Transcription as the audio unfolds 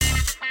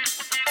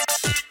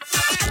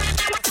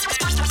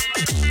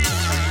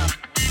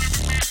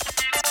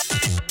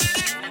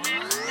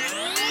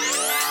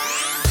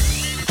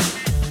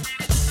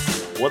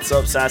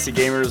What's up, sassy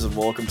gamers, and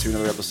welcome to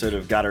another episode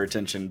of Got Our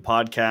Attention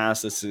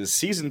podcast. This is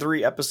Season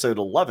 3, Episode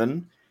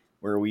 11,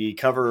 where we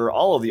cover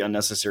all of the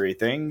unnecessary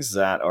things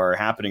that are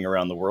happening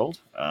around the world.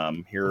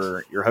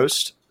 Here, your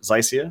host,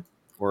 Zycia,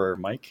 or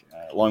Mike,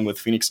 along with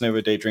Phoenix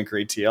Nova, Day Drinker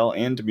ATL,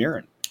 and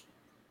Demurin.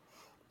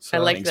 So,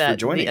 I like that,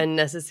 the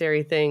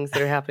unnecessary things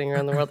that are happening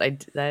around the world. I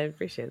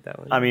appreciate that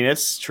one. I mean,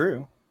 it's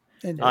true.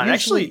 And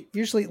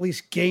usually at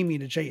least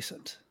gaming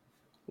adjacent.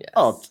 Yes.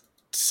 Oh,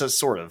 so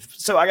sort of.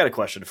 So I got a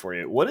question for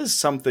you. What is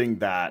something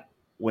that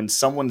when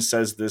someone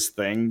says this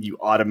thing, you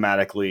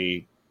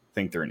automatically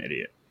think they're an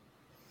idiot?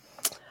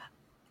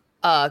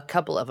 A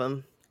couple of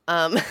them.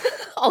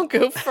 I'll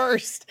go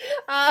first.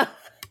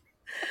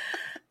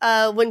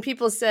 When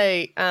people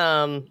say,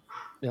 I'm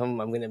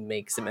going to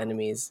make some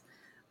enemies.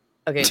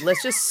 Okay,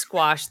 let's just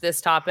squash this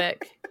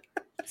topic.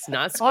 It's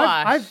not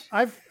squash.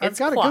 I've got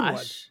quash. a good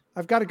one.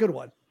 I've got a good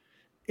one.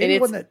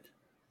 Anyone that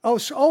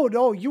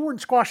no, you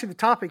weren't squashing the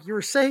topic. You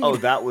were saying. Oh,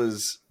 that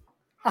was.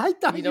 I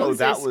thought you don't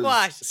say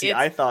squash. See,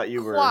 I thought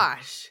you were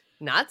squash,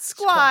 not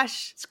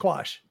squash.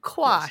 Squash.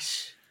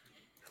 Quash. Yes.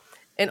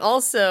 And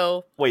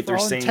also, wait, they're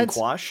saying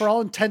quash for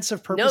all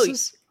intensive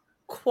purposes.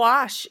 No,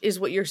 quash is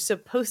what you're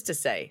supposed to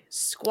say.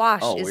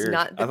 Squash is weird.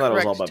 not the correct term. I thought it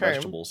was all about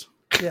vegetables.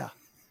 Yeah.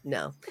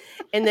 No.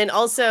 And then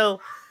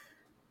also,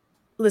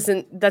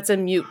 listen, that's a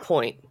mute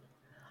point.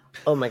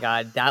 Oh my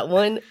God, that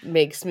one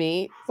makes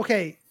me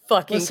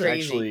fucking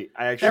crazy.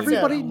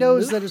 Everybody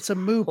knows that it's a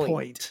moo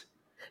point.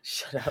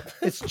 Shut up.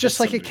 It's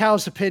just like a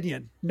cow's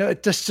opinion. No,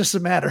 it just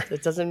doesn't matter.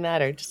 It doesn't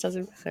matter. It just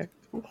doesn't matter.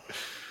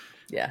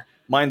 Yeah.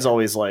 Mine's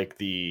always like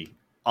the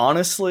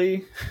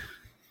honestly.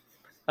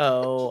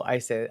 Oh, I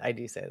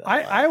do say that.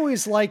 I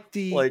always like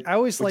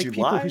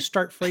people who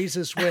start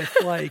phrases with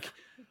like,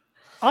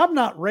 I'm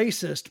not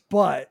racist,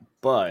 but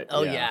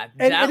oh yeah,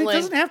 and it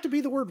doesn't have to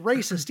be the word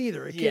racist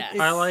either. It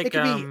can, it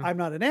can be I'm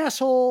not an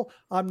asshole.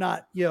 I'm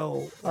not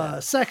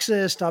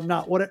sexist. I'm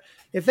not what.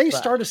 If they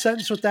start a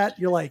sentence with that,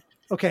 you're like,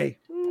 okay,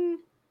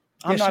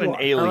 I'm not an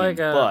alien.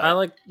 I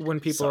like when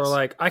people are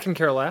like, I can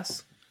care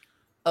less.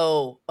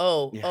 Oh.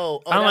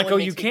 I'm like,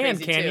 you can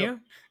you?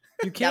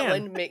 You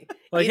can.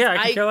 I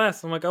can care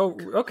less. I'm like, oh,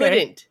 okay.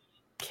 Couldn't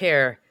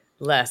care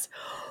less.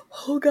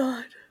 Oh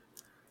God.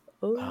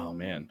 Oh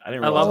man, I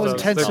didn't realize. I love those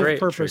intensive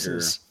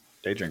purposes.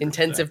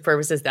 Intensive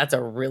purposes. That's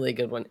a really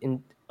good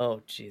one.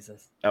 Oh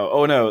Jesus.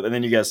 Oh no, and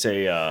then you guys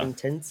say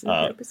intensive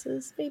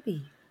purposes,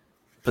 maybe.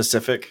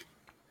 Pacific.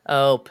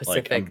 Oh,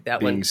 Pacific. Like that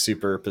being one.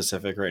 Super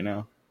Pacific right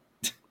now.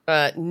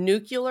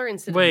 Nuclear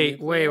instead. Wait.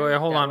 of nuclear.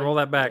 Hold on. Roll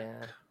that back.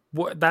 Yeah.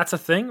 What? That's a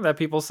thing that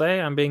people say.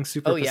 I'm being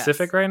super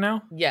Pacific right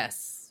now.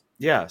 Yes.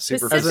 Yeah,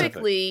 super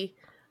specifically.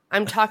 Pacific.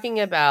 I'm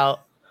talking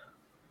about.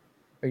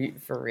 Are you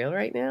for real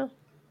right now?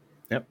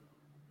 Yep.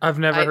 I've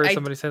never heard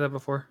somebody say that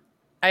before.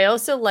 I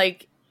also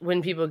like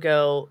when people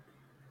go,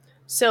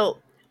 so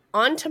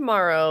on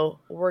tomorrow,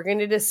 we're going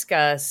to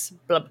discuss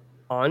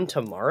on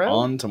tomorrow?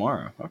 On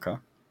tomorrow. Okay.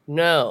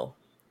 No,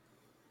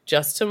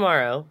 just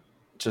tomorrow.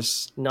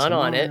 Just not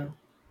tomorrow. On it.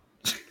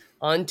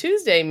 On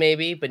Tuesday,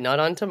 maybe, but not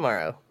on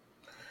tomorrow.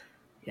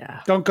 Yeah.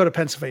 Don't go to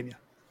Pennsylvania.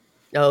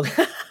 Oh,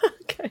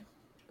 okay.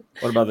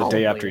 What about the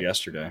day after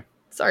yesterday?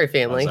 Sorry,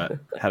 family.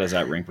 How does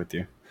that rank with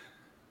you?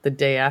 The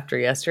day after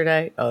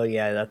yesterday? Oh,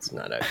 yeah, that's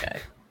not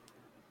okay.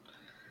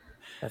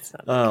 That's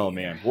not okay. Oh,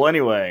 man. Well,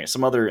 anyway,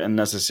 some other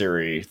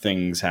unnecessary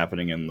things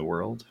happening in the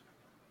world.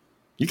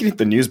 You can hit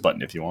the news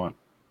button if you want.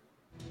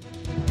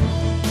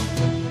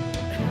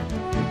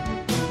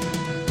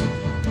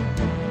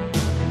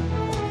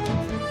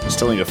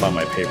 Still need to find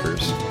my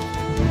papers.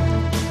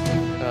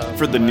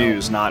 For the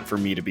news, not for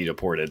me to be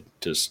deported.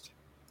 Just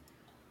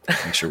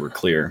make sure we're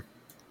clear.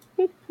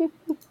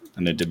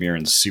 And then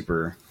Demurin's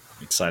super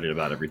excited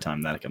about every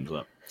time that comes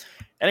up.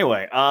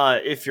 Anyway,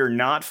 if you're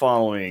not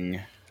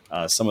following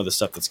some of the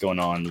stuff that's going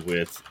on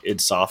with id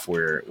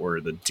Software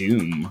or the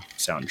Doom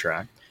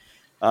soundtrack,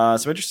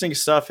 some interesting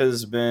stuff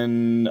has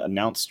been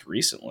announced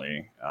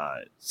recently.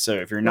 So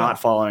if you're not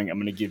following, I'm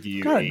going to give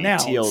you a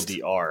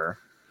TLDR.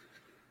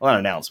 Well, not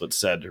announced, but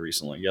said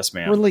recently. Yes,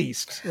 ma'am.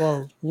 Released.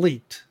 Well,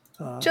 leaked.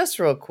 Just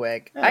real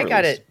quick. I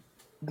got to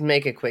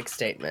make a quick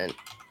statement.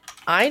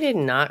 I did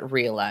not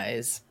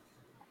realize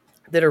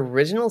that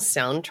original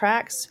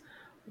soundtracks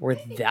were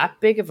that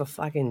big of a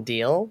fucking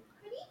deal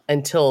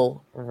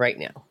until right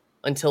now.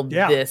 Until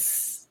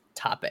this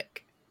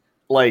topic.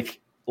 Like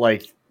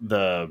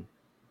the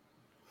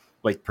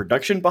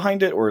production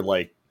behind it, or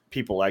like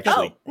people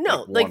actually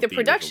like the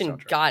production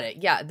got it.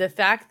 Yeah, the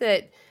fact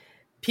that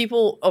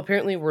people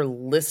apparently were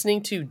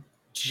listening to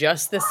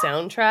just the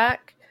soundtrack,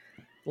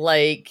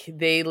 like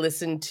they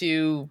listened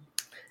to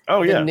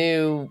the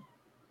new,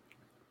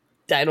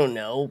 I don't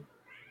know.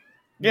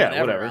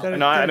 Yeah, whatever.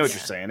 No, I know what you're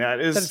saying. That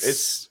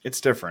is,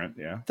 it's different.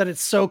 Yeah, that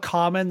it's so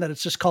common that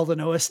it's just called an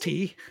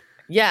OST.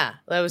 Yeah,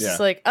 I was just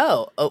like,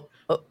 oh,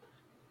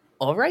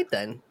 all right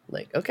then.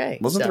 Like, okay.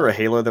 Wasn't there a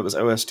Halo that was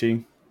OST?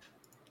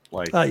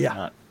 Like,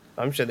 yeah.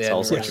 I'm sure they had.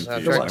 Why are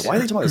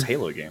they talking about this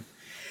Halo game?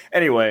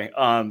 Anyway,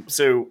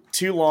 so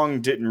Too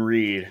Long Didn't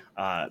Read.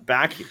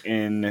 Back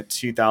in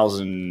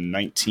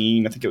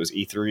 2019, I think it was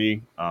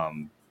E3.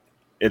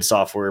 id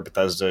Software,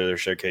 Bethesda, their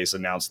showcase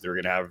announced they were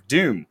going to have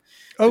Doom.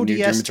 Oh, New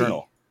Doom DST.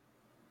 Eternal.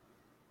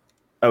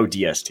 Oh,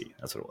 DST.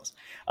 That's what it was.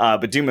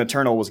 But Doom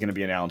Eternal was going to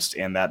be announced,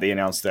 and that they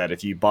announced that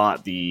if you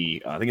bought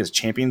the, I think it's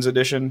Champions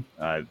Edition,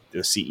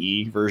 the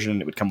CE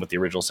version, it would come with the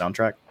original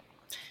soundtrack,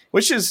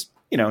 which is,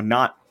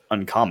 not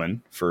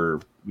uncommon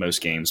for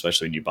most games,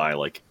 especially when you buy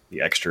like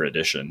the extra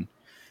edition.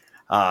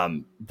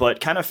 But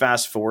kind of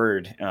fast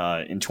forward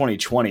in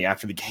 2020,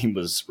 after the game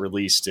was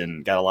released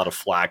and got a lot of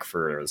flack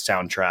for the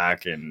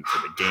soundtrack and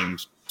for the game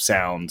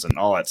sounds and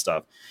all that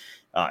stuff,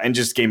 and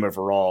just game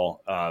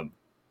overall,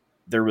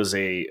 there was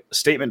a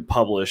statement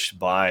published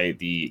by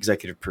the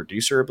executive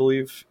producer, I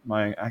believe. Am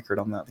I accurate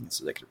on that? I think it's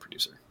executive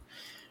producer.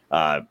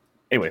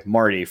 Anyway,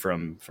 Marty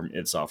from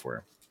id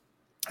Software.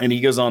 And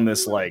he goes on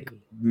this like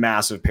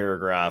massive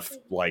paragraph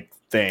like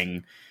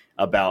thing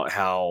about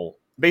how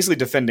basically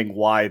defending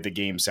why the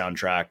game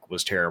soundtrack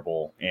was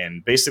terrible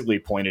and basically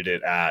pointed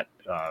it at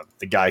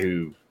the guy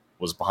who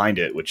was behind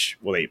it,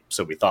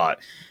 so we thought,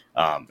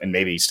 and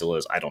maybe he still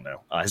is. I don't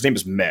know. His name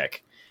is Mick.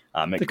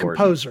 Mick the Gordon,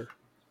 composer.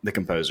 The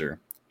composer.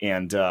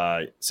 And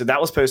so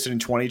that was posted in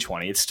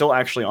 2020. It's still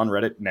actually on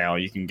Reddit now.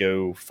 You can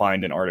go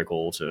find an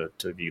article to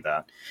view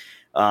that.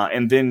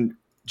 And then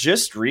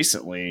just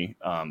recently,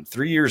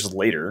 3 years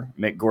later,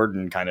 Mick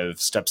Gordon kind of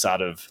steps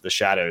out of the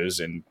shadows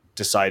and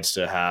decides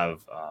to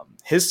have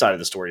his side of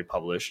the story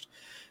published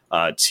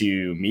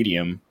to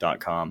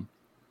medium.com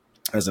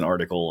as an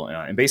article.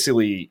 And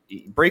basically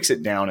he breaks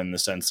it down in the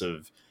sense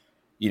of,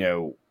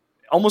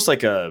 almost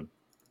like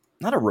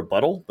not a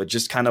rebuttal, but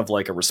just kind of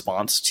like a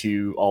response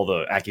to all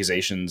the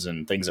accusations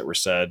and things that were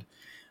said.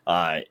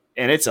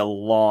 And it's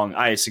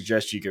I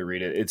suggest you go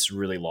read it. It's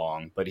really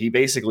long, but he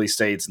basically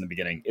states in the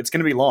beginning, it's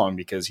going to be long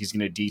because he's going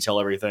to detail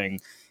everything.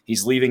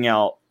 He's leaving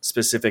out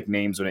specific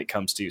names when it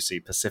comes to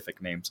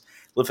Pacific names.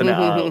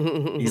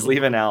 He's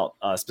leaving out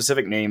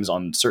specific names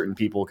on certain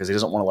people because he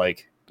doesn't want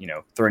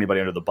to throw anybody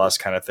under the bus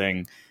kind of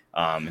thing.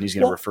 And he's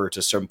going to refer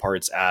to some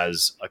parts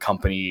as a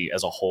company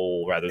as a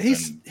whole rather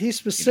than... He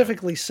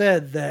specifically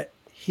said that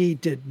he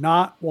did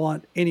not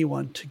want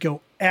anyone to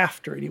go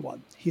after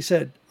anyone. He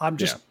said, I'm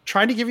just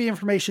trying to give you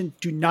information.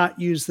 Do not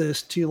use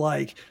this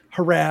to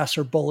harass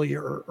or bully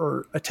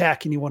or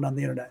attack anyone on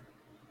the internet.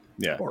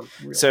 Yeah.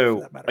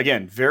 So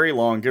again, very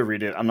long. Go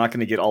read it. I'm not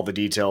going to get all the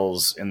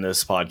details in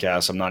this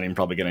podcast. I'm not even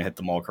probably going to hit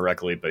them all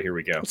correctly, but here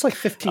we go. It's like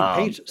 15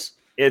 pages.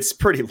 It's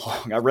pretty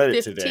long. I read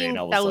it today and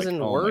I was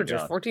 15,000 words or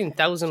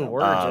 14,000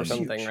 words or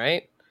something, huge.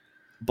 Right?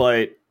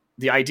 But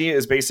the idea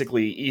is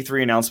basically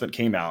E3 announcement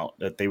came out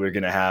that they were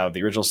going to have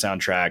the original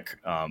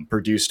soundtrack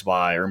produced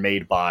by or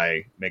made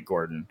by Mick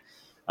Gordon.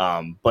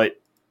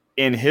 But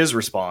in his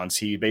response,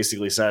 he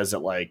basically says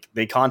that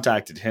they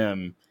contacted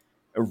him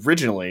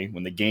originally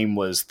when the game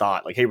was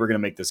thought hey, we're going to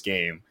make this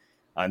game,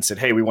 and said,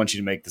 hey, we want you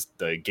to make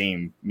the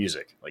game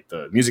music, like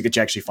the music that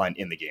you actually find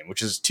in the game,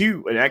 which is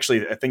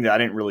actually a thing that I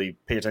didn't really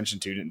pay attention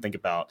to, didn't think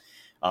about.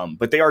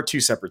 But they are two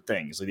separate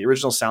things. Like the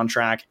original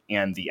soundtrack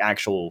and the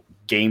actual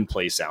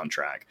gameplay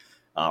soundtrack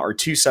are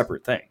two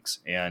separate things.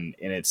 And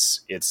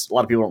it's a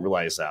lot of people don't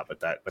realize that, but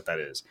that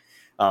is.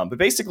 But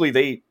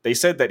basically they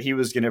said that he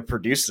was going to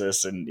produce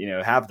this and,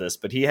 have this,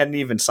 but he hadn't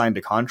even signed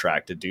a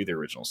contract to do the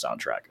original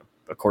soundtrack,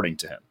 according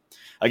to him.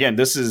 Again,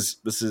 this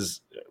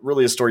is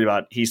really a story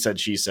about he said,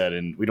 she said,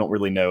 and we don't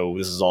really know.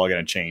 This is all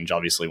going to change,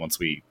 obviously, once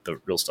the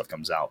real stuff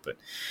comes out.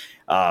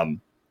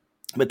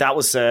 But that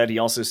was said. He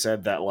also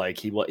said that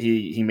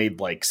he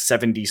made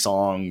 70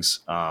 songs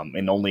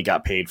and only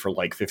got paid for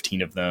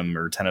 15 of them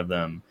or 10 of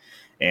them,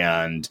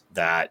 and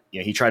that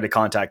he tried to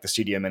contact the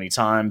studio many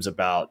times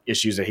about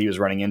issues that he was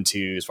running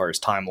into as far as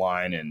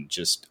timeline and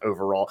just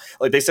overall.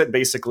 They said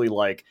basically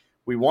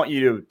we want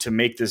you to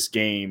make this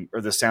game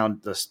or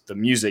the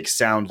music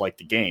sound like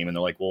the game. And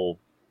they're like, well,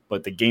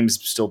 but the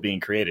game's still being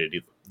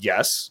created.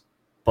 Yes,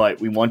 but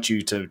we want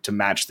you to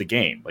match the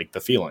game, the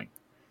feeling.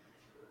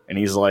 And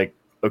he's like,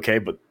 okay,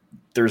 but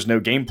there's no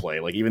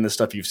gameplay. Even the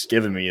stuff you've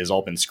given me has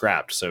all been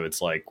scrapped. So it's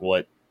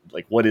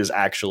what is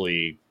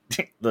actually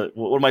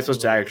what am I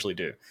supposed to actually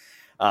do?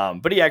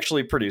 But he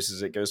actually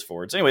produces it, goes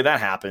forward. So anyway, that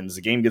happens.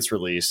 The game gets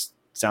released.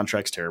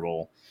 Soundtrack's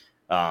terrible.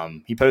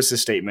 He posts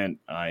his statement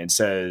and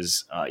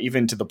says,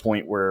 even to the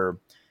point where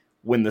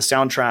when he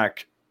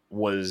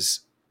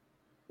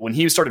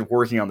started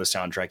working on the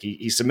soundtrack,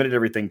 he submitted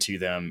everything to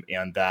them,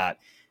 and that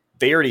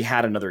they already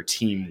had another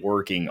team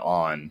working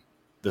on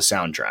the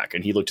soundtrack.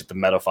 And he looked at the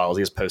meta files.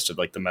 He has posted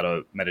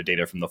the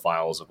metadata from the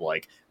files of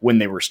when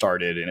they were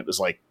started. And it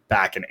was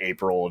back in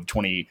April of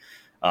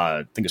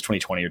I think it was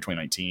 2020 or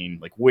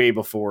 2019, way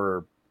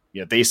before,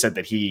 they said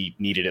that he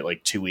needed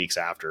it 2 weeks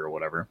after or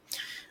whatever.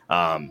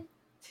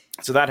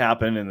 So that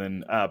happened. And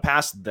then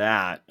past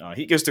that,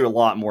 he goes through a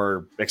lot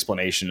more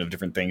explanation of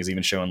different things,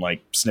 even showing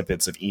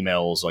snippets of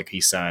emails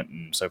he sent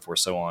and so forth,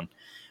 so on.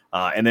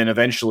 And then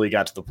eventually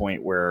got to the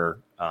point where,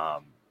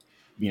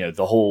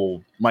 the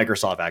whole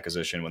Microsoft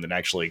acquisition, when they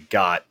actually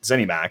got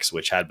ZeniMax,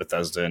 which had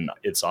Bethesda and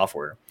id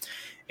Software.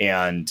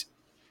 And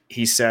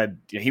he said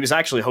he was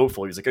actually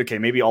hopeful. He was like, okay,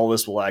 maybe all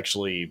this will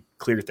actually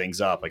clear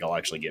things up. Like I'll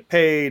actually get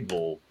paid.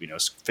 We'll,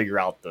 figure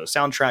out the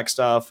soundtrack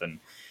stuff. And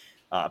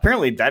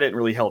apparently that didn't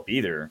really help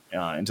either.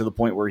 And to the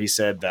point where he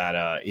said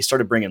that he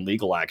started bringing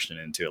legal action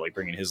into it, like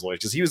bringing his lawyers,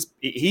 because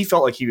he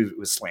felt like he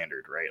was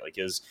slandered, right? Like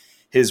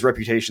his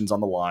reputation's on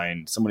the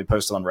line. Somebody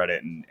posted on Reddit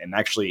and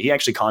he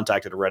actually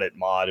contacted a Reddit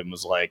mod and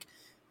was like,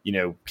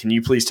 can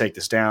you please take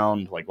this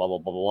down? Like blah, blah,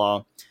 blah, blah,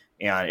 blah.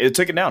 And it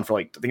took it down for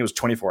I think it was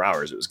 24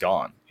 hours. It was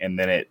gone. And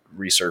then it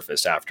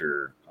resurfaced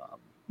after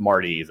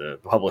Marty, the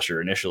publisher,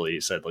 initially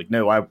said like,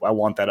 no, I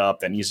want that up.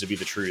 That needs to be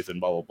the truth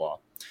and blah, blah, blah.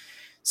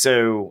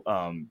 So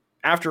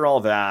after all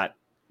that,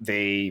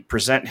 they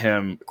present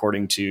him,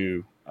 according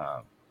to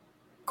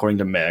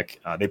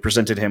Mick, they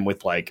presented him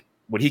with like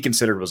what he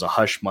considered was a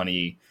hush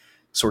money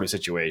sort of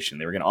situation.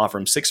 They were going to offer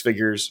him 6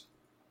 figures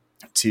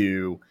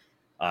to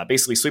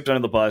basically sweep it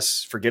under the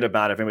bus, forget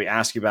about it. If anybody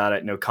asks you about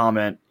it, no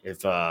comment.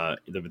 If the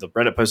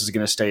Reddit post is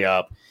going to stay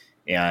up,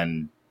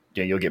 and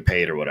you'll get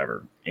paid or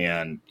whatever.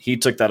 And he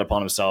took that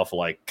upon himself,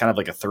 like kind of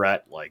like a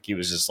threat. Like he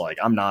was just like,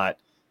 I'm not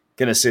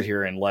going to sit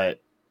here and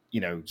let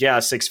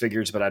 6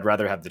 figures, but I'd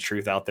rather have the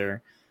truth out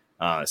there.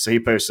 So he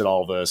posted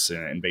all this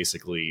and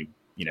basically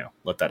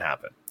let that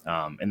happen.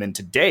 And then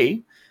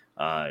today,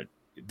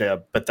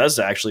 the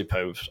Bethesda actually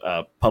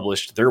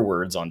published their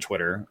words on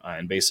Twitter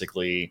and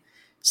basically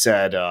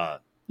said,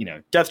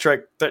 death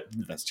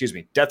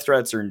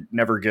threats are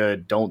never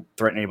good. Don't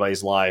threaten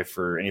anybody's life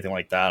or anything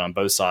like that on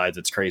both sides.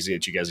 It's crazy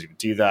that you guys even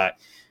do that.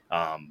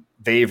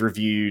 They've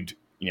reviewed,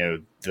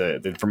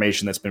 the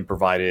information that's been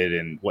provided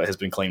and what has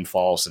been claimed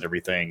false and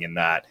everything. And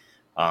that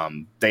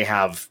they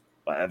have,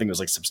 I think it was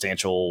like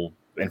substantial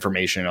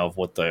information of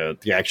what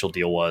the actual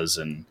deal was.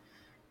 And,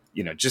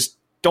 just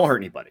don't hurt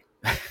anybody.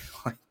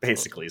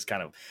 Basically, it's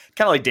kind of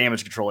like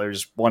damage control. They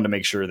just wanted to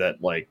make sure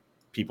that like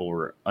people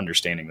were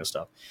understanding this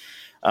stuff.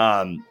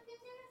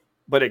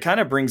 But it kind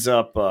of brings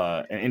up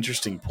an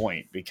interesting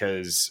point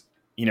because,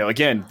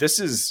 again,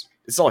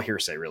 it's all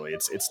hearsay, really.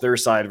 It's their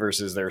side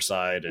versus their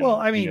side. And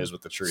who knows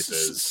what the truth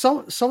is.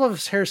 Some of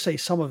it's hearsay,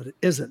 some of it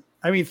isn't.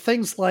 I mean,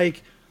 things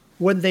like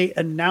when they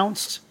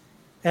announced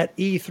at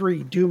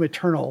E3 Doom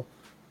Eternal,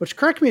 which,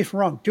 correct me if I'm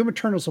wrong, Doom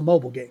Eternal is a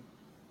mobile game.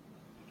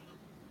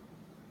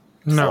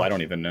 No, I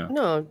don't even know.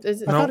 No, I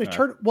thought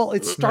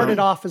it started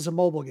off as a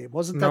mobile game.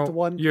 Wasn't that the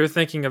one? You're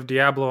thinking of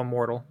Diablo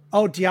Immortal.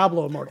 Oh,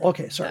 Diablo Immortal.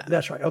 Okay, sorry. Yeah.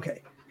 That's right.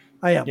 Okay.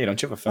 I am. Yeah,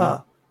 don't you have a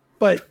phone?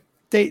 But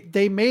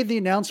they made the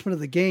announcement of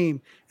the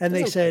game and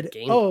they said,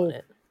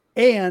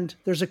 and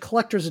there's a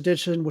collector's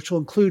edition which will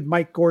include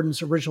Mike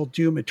Gordon's original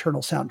Doom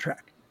Eternal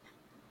soundtrack.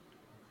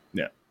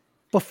 Yeah.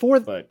 Before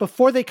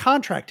they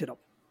contracted him.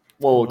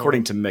 Well,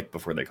 according to Mick,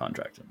 before they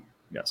contracted him.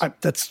 Yes.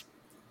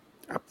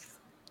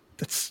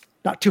 That's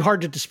not too hard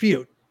to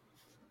dispute.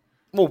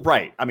 Well,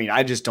 right. I mean,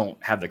 I just don't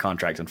have the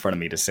contract in front of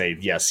me to say,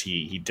 yes,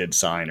 he did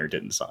sign or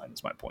didn't sign,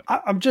 is my point.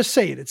 I'm just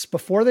saying it's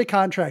before they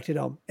contracted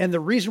him. And the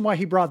reason why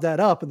he brought that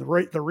up and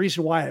the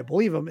reason why I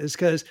believe him is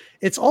because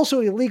it's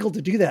also illegal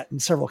to do that in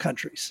several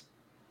countries.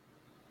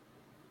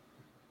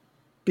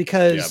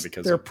 Because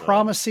they're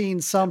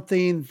promising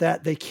something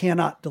that they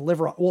cannot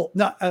deliver on. Well,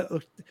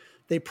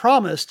 they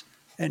promised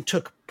and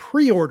took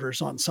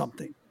pre-orders on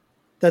something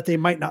that they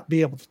might not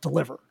be able to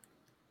deliver.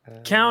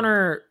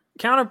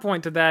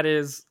 Counterpoint to that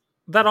is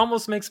that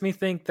almost makes me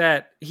think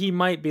that he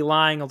might be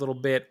lying a little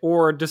bit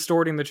or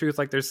distorting the truth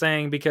like they're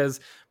saying, because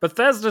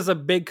Bethesda's a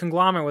big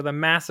conglomerate with a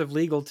massive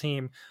legal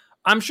team.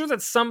 I'm sure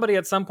that somebody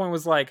at some point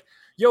was like,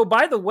 yo,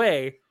 by the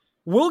way,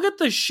 we'll get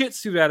the shit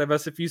suit out of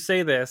us if you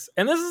say this.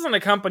 And this isn't a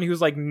company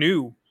who's like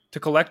new to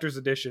collector's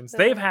editions.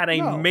 They've had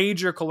a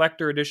major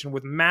collector edition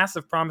with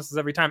massive promises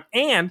every time.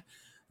 And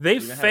they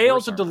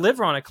failed to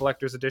deliver on a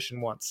collector's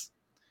edition once.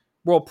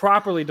 Well,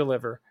 properly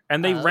deliver.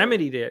 And they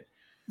remedied it.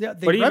 Yeah,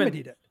 they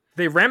remedied it.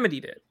 They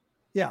remedied it.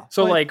 Yeah.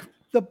 So like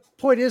the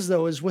point is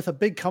though, is with a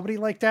big company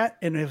like that,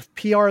 and if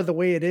PR the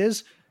way it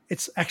is,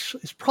 it's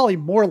probably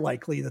more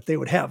likely that they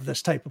would have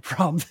this type of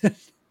problem than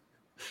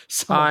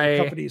some other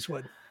companies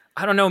would.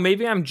 I don't know.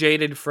 Maybe I'm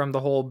jaded from the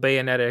whole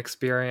Bayonetta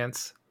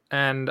experience.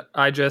 And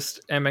I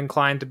just am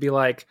inclined to be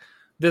like,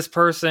 this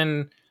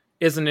person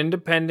is an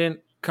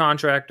independent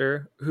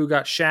contractor who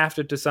got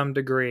shafted to some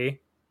degree,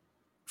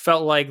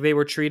 felt like they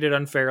were treated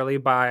unfairly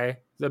by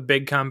the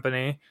big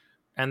company,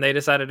 and they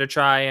decided to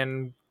try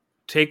and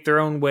take their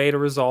own way to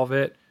resolve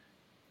it.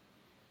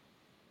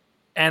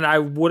 And I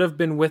would have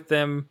been with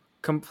them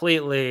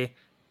completely,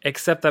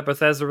 except that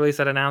Bethesda released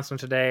that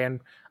announcement today,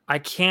 and I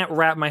can't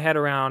wrap my head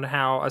around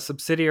how a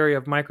subsidiary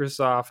of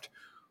Microsoft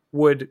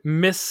would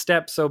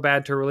misstep so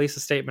bad to release a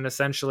statement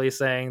essentially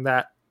saying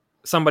that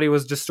somebody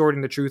was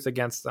distorting the truth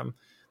against them.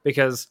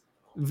 Because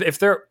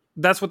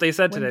that's what they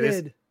said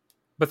today.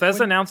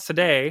 Bethesda announced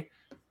today.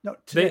 No,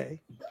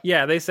 today.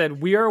 They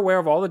said, we are aware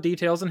of all the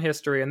details and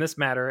history in this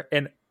matter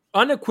and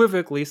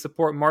unequivocally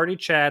support Marty,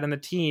 Chad, and the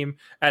team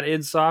at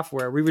id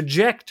Software. We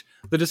reject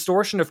the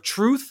distortion of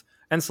truth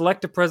and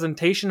selective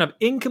presentation of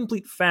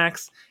incomplete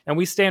facts, and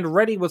we stand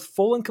ready with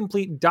full and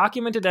complete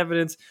documented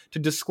evidence to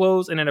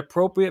disclose in an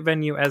appropriate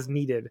venue as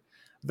needed.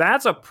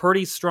 That's a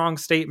pretty strong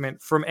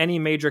statement from any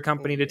major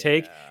company to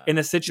take in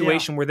a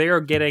situation where they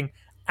are getting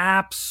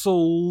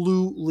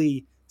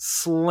absolutely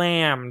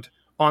slammed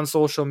on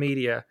social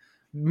media.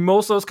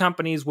 Most of those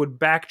companies would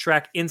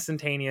backtrack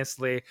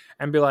instantaneously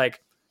and be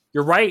like,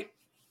 you're right,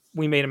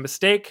 we made a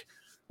mistake,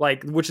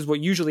 like, which is what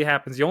usually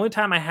happens. The only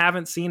time I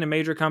haven't seen a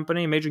major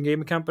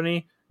gaming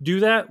company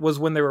do that was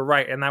when they were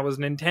right, and that was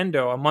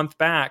Nintendo a month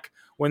back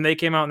when they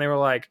came out and they were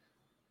like,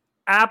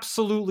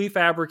 absolutely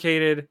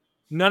fabricated,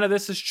 none of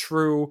this is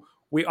true,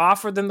 we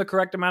offered them the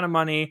correct amount of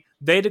money,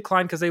 they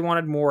declined because they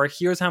wanted more,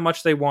 here's how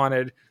much they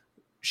wanted,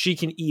 she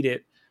can eat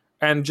it,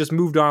 and just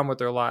moved on with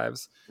their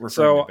lives.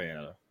 Referring to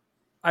Bayonetta.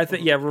 I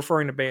think,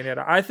 referring to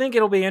Bayonetta. I think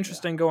it'll be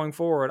interesting going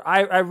forward.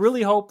 I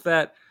really hope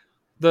that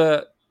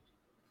the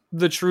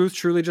truth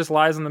truly just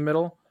lies in the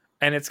middle,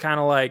 and it's kind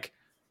of like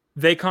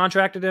they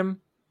contracted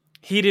him,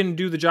 he didn't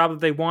do the job that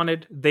they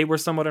wanted, they were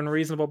somewhat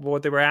unreasonable about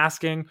what they were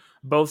asking,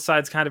 both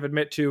sides kind of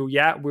admit to,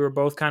 we were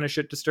both kind of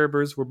shit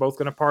disturbers, we're both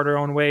going to part our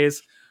own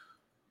ways,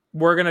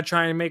 we're going to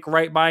try and make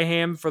right by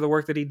him for the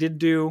work that he did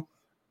do,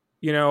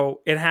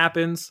 it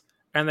happens,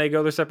 and they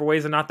go their separate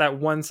ways, and not that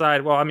one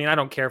side. Well, I mean, I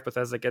don't care if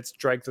Bethesda gets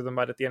dragged through the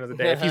mud at the end of the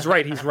day. If he's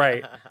right, he's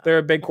right. They're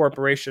a big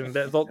corporation.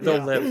 They'll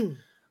live.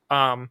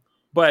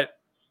 But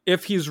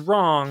if he's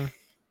wrong,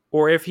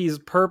 or if he's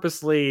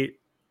purposely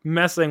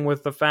messing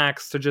with the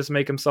facts to just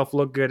make himself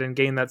look good and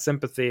gain that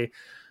sympathy,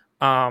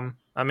 I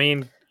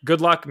mean, good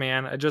luck,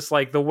 man. Just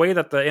like the way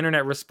that the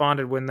internet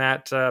responded when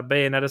that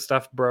Bayonetta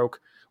stuff broke,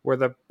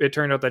 where it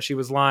turned out that she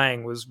was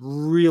lying, was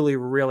really,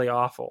 really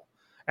awful.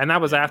 And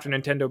that was after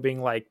Nintendo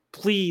being like,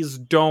 please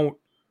do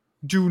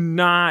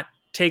not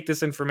take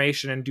this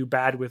information and do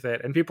bad with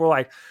it. And people were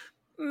like,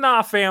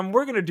 nah, fam,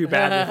 we're going to do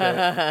bad with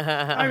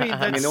it.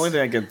 I mean, the only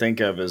thing I can think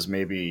of is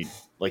maybe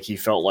like he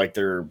felt like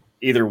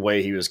either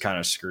way he was kind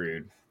of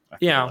screwed. I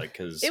feel like,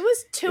 'cause it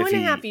was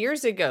 2.5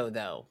 years ago,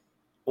 though.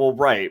 Well,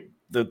 right.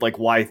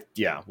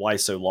 Why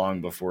so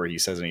long before he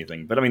says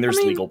anything? But I mean, there's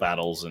legal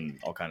battles and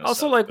all kind of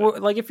also stuff. Also,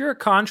 like if you're a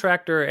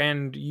contractor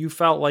and you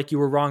felt like you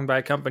were wronged by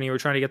a company, you were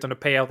trying to get them to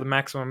pay out the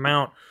maximum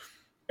amount,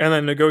 and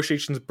then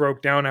negotiations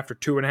broke down after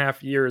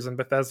 2.5 years, and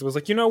Bethesda was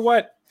like, you know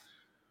what?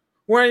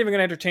 We're not even going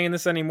to entertain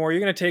this anymore.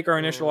 You're going to take our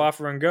initial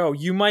offer and go.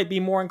 You might be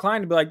more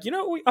inclined to be like,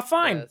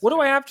 fine. What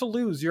do I have to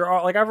lose?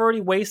 I've already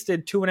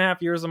wasted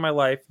 2.5 years of my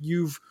life.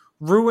 You've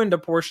ruined a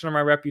portion of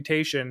my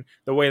reputation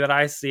the way that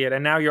I see it,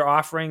 and now you're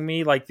offering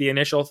me like the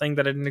initial thing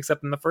that I didn't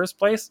accept in the first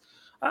place.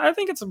 I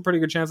think it's a pretty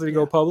good chance that you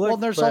go public. Well,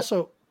 there's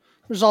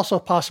also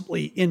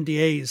possibly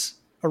NDAs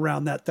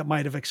around that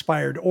might have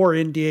expired, or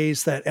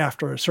NDAs that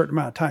after a certain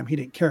amount of time he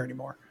didn't care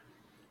anymore.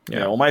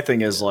 Yeah. Well, my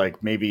thing is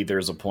like maybe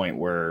there's a point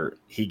where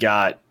he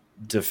got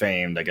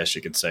defamed, I guess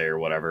you could say, or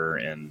whatever,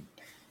 and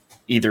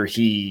either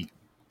he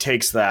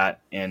takes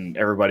that and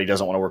everybody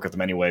doesn't want to work with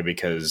him anyway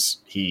because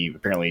he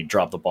apparently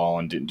dropped the ball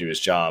and didn't do his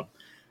job,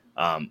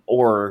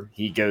 or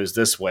he goes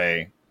this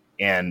way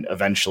and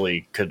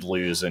eventually could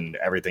lose and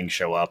everything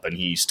show up and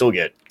he still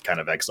get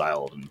kind of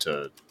exiled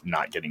into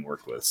not getting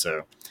worked with.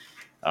 So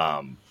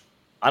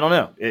I don't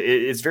know.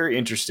 It's very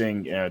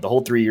interesting. The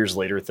whole 3 years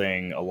later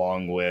thing,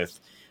 along with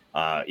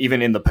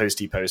even in the post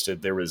he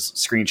posted, there was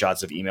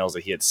screenshots of emails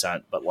that he had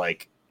sent, but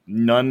like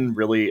none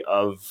really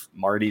of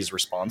Marty's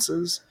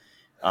responses.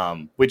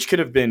 Which could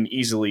have been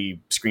easily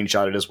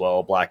screenshotted as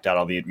well, blacked out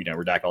all the,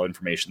 redact all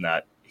information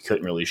that he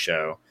couldn't really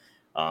show.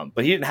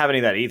 But he didn't have any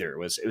of that either. It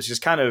was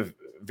just kind of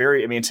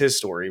it's his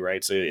story,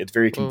 right? So it's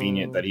very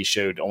convenient that he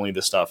showed only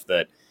the stuff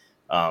that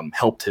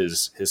helped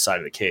his side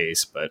of the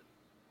case. But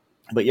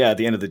yeah, at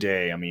the end of the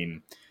day, I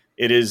mean,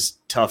 it is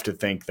tough to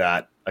think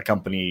that a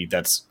company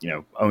that's,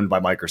 owned by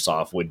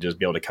Microsoft would just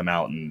be able to come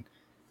out and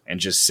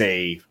just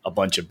say a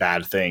bunch of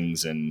bad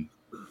things and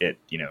it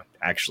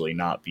actually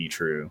not be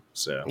true.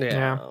 So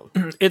yeah.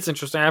 It's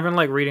interesting. I've been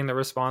like reading the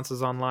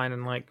responses online,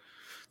 and like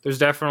there's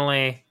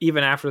definitely,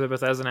 even after the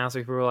Bethesda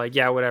announcement, people were like,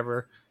 yeah,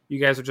 whatever, you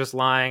guys are just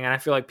lying. And I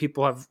feel like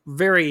people have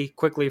very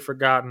quickly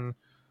forgotten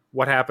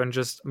what happened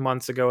just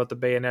months ago at the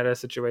Bayonetta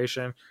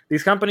situation.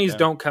 These companies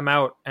don't come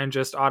out and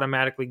just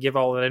automatically give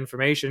all that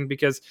information,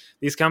 because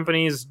these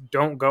companies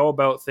don't go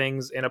about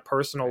things in a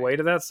personal way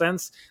to that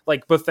sense.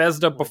 Like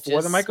Bethesda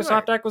before the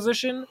Microsoft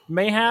acquisition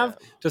may have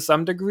to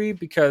some degree,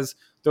 because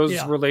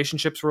those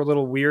relationships were a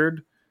little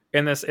weird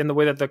in the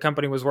way that the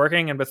company was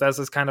working, and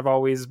Bethesda's kind of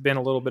always been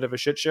a little bit of a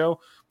shit show.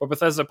 But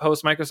Bethesda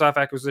post Microsoft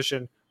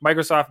acquisition,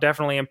 Microsoft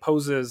definitely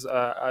imposes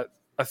a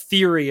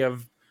theory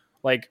of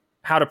like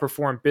how to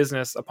perform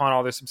business upon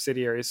all their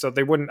subsidiaries. So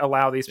they wouldn't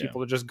allow these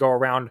people to just go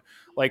around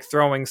like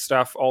throwing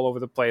stuff all over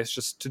the place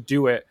just to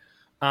do it.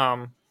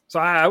 So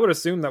I would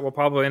assume that we'll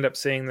probably end up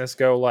seeing this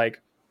go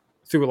like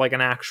through like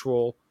an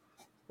actual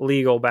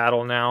legal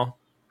battle now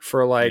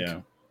for like,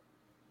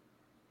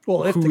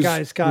 well, if the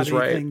guy's got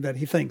anything that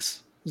he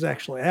thinks is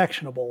actually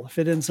actionable, if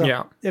it ends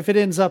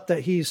up that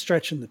he's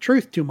stretching the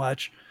truth too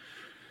much,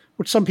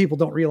 which some people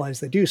don't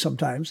realize they do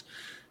sometimes,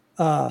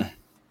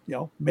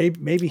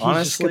 maybe he's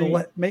just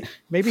gonna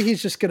maybe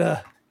he's just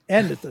gonna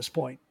end at this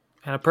point.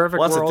 And a perfect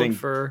world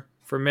for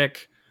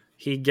Mick,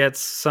 He gets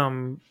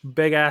some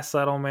big ass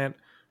settlement.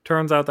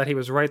 Turns out that he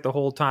was right the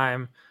whole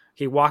time.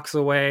 He walks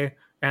away,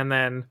 and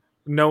then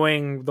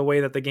knowing the way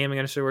that the gaming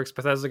industry works,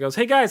 Bethesda goes,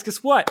 "Hey guys,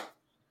 guess what?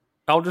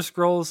 Elder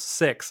Scrolls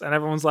 6." And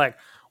everyone's like,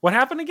 "What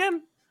happened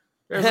again?"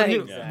 There's a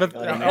new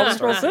Elder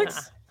Scrolls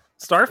 6?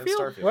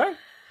 Starfield? What?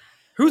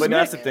 Who's But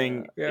that's the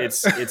thing. Yeah.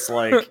 It's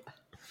like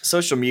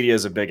social media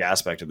is a big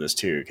aspect of this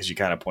too, because you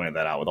kind of pointed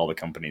that out with all the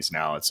companies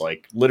now. It's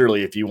like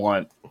literally if you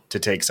want to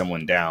take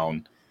someone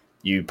down,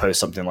 you post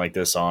something like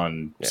this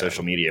on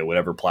social media,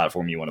 whatever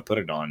platform you want to put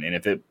it on. And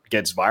if it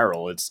gets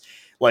viral, it's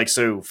like,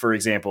 so for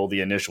example,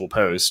 the initial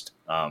post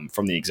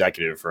from the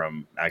executive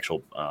from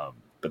actual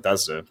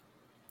Bethesda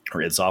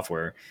or id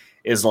Software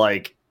is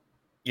like,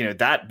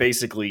 that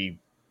basically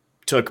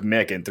took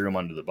Mick and threw him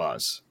under the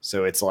bus.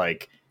 So it's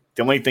like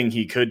the only thing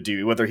he could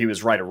do, whether he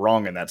was right or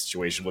wrong in that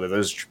situation, whether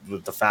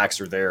the facts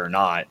are there or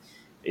not,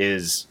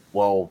 is,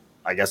 well,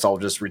 I guess I'll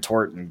just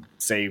retort and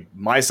say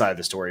my side of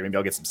the story. Maybe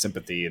I'll get some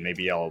sympathy, and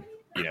maybe I'll,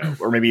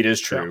 or maybe it is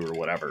true or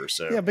whatever.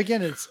 So yeah, but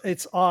again,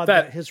 it's odd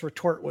that his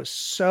retort was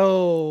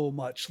so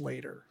much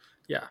later.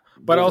 Yeah,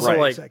 but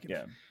also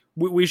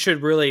we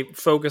should really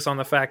focus on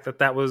the fact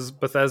that was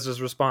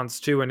Bethesda's response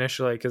too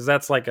initially, because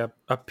that's like a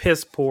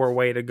piss poor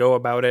way to go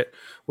about it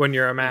when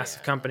you're a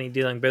massive company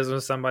dealing business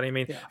with somebody. I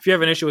mean, if you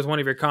have an issue with one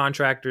of your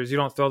contractors, you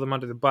don't throw them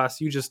under the bus.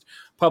 You just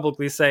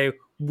publicly say,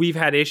 we've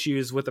had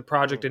issues with the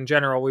project in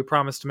general. We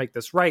promise to make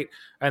this right.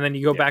 And then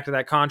you go back to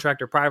that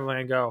contractor privately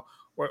and go,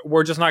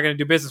 we're just not going to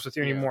do business with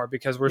you anymore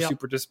because we're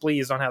super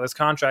displeased on how this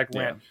contract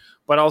went.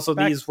 But also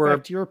back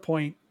to your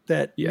point,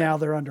 that now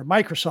they're under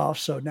Microsoft,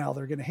 so now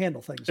they're going to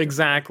handle things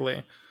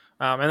exactly.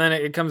 And then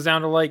it comes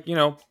down to like,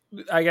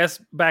 I guess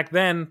back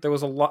then there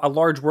was a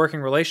large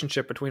working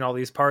relationship between all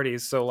these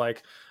parties. So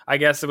like, I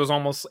guess it was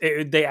almost,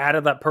 they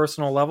added that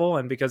personal level.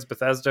 And because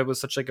Bethesda was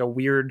such like a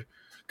weird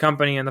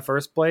company in the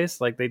first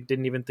place, like they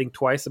didn't even think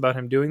twice about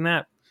him doing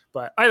that.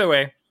 But either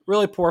way,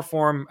 really poor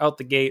form out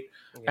the gate.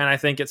 Yeah. And I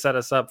think it set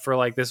us up for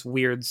like this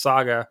weird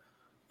saga.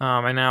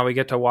 And now we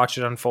get to watch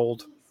it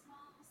unfold.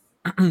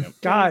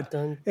 God,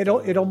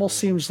 it almost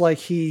seems like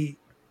he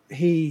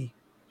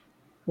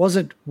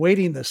wasn't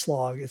waiting this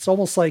long. It's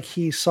almost like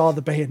he saw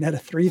the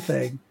Bayonetta 3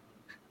 thing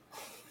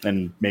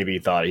and maybe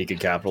thought he could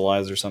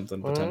capitalize or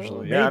something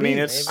potentially. Yeah, maybe,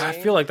 I mean, I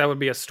feel like that would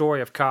be a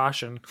story of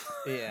caution.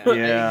 Yeah,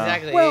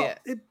 exactly. Well,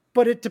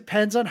 but it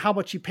depends on how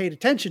much you paid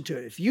attention to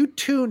it. If you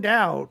tuned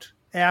out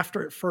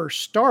after it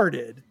first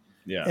started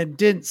and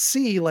didn't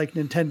see like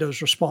Nintendo's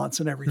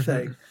response and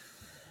everything,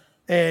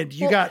 and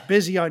you got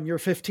busy on your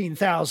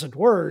 15,000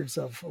 words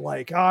of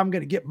like, I'm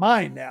going to get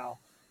mine now.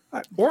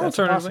 Or that's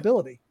a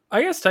possibility.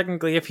 I guess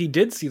technically if he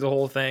did see the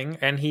whole thing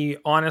and he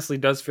honestly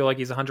does feel like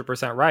he's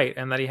 100% right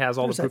and that he has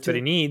all the proof that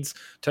he needs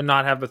to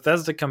not have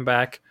Bethesda come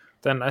back,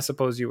 then I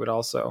suppose you would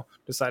also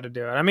decide to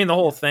do it. I mean, the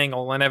whole thing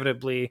will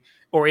inevitably,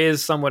 or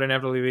is somewhat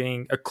inevitably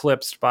being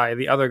eclipsed by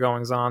the other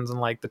goings-ons in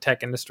like the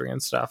tech industry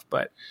and stuff.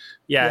 But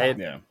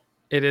it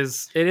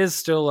is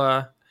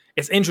still,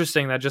 it's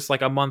interesting that just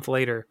like a month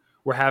later,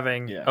 we're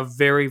having a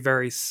very,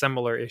 very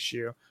similar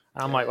issue.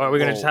 I'm like, we're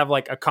going to just have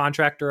like a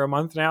contractor a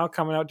month now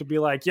coming out to be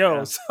like,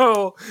 yo,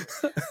 so.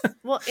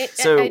 Well,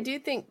 I do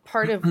think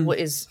part of what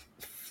is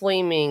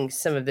flaming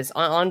some of this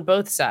on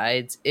both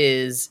sides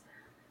is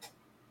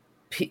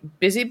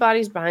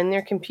busybodies behind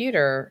their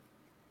computer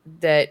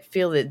that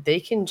feel that they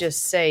can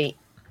just say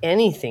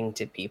anything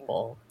to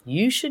people.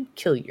 You should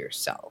kill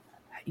yourself.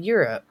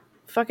 You're a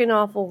fucking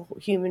awful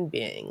human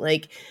being.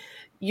 Like,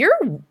 your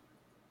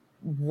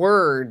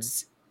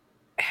words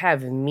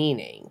have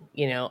meaning.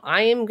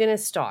 I am going to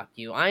stalk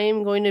you. I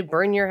am going to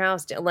burn your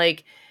house down.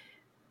 Like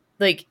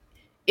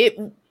it,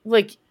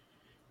 like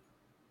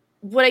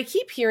what I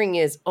keep hearing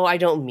is, oh, I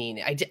don't mean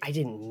it. I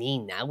didn't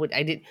mean that. What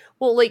I did.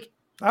 Well, like,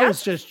 I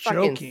was just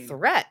joking.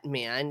 Threat,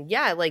 man.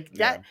 Yeah. Like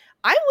that.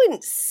 I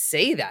wouldn't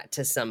say that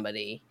to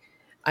somebody.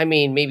 I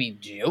mean, maybe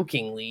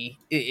jokingly,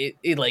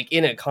 it like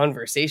in a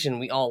conversation,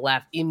 we all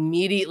laugh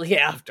immediately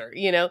after,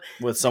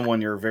 with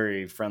someone you're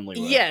very friendly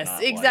with.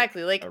 Yes,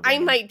 exactly. Like I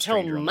might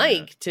tell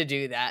Mike to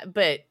do that,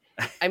 but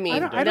I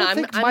mean, I don't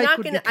think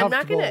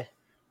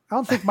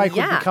Mike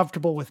would be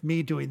comfortable with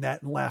me doing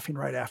that and laughing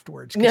right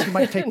afterwards because he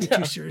might take me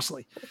too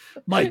seriously.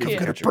 Mike, I'm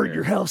going to burn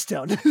your house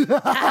down.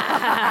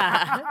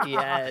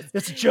 Yes,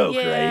 it's a joke,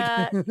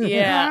 right?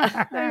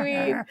 Yeah, I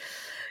mean,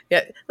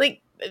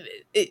 like.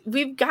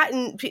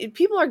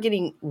 People are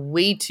getting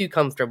way too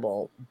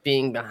comfortable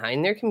being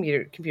behind their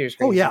computer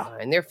screens,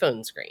 behind their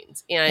phone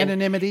screens, and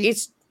anonymity. And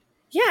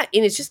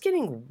it's just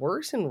getting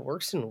worse and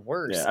worse and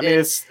worse. Yeah, I mean,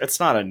 it's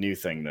not a new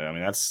thing though. I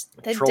mean,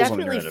 that trolls on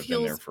the internet have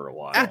been there for a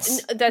while.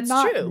 That's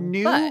not true.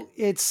 New. But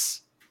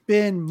it's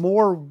been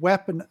more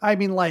weapon. I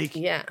mean, like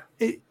and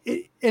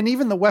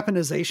even the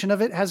weaponization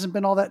of it hasn't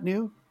been all that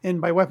new.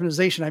 And by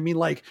weaponization, I mean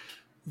like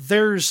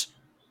there's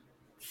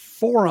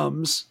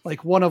forums,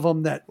 like one of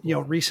them that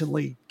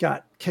recently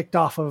got kicked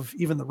off of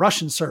even the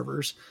Russian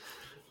servers,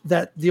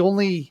 that the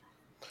only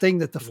thing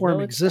that the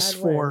forum exists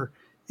for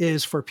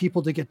is for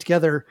people to get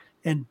together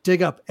and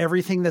dig up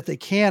everything that they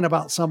can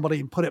about somebody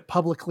and put it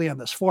publicly on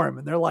this forum.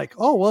 And they're like,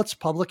 oh, well, it's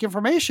public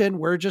information.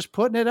 We're just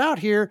putting it out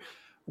here.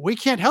 We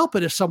can't help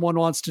it if someone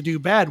wants to do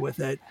bad with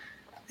it.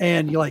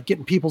 And you like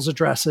getting people's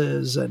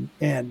addresses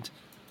and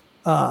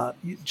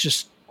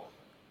just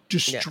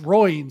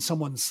destroying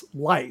someone's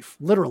life,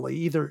 literally,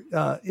 either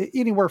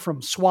anywhere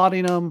from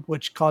swatting them,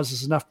 which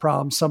causes enough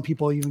problems. Some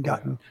people even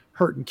gotten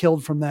hurt and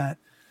killed from that.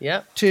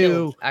 Yep.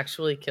 To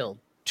actually killed.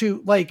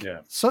 To like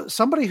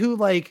somebody who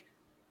like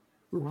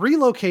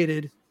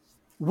relocated,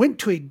 went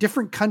to a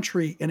different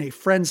country in a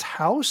friend's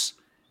house,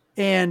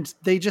 and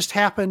they just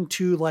happened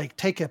to like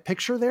take a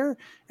picture there.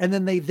 And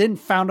then they then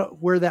found out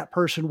where that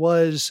person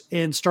was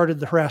and started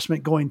the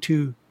harassment going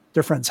to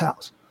their friend's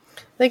house.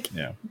 Like,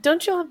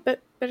 don't you have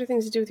better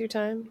things to do with your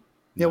time?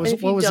 Yeah,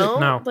 what was it?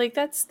 No. Like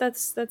that's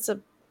a.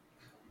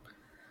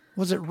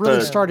 Was it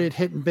really started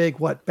hitting big?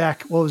 What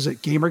was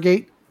it?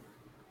 Gamergate?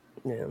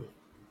 Yeah.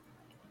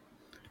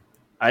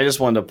 I just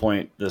wanted to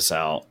point this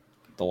out.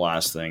 The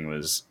last thing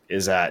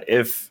is that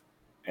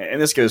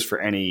and this goes for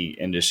any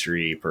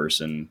industry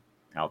person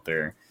out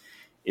there,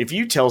 if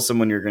you tell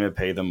someone you're going to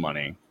pay them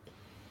money,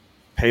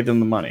 pay them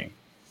the money.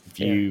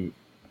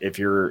 If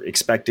you're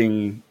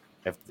expecting,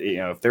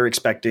 if they're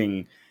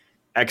expecting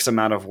X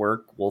amount of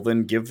work, well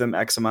then give them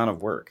X amount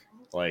of work.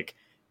 Like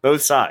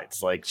both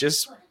sides, like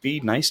just be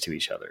nice to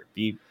each other.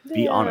 Be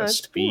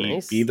honest.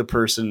 Be the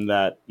person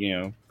that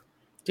do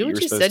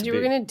what you said you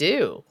were going to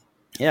do.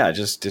 Yeah,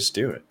 just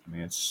do it. I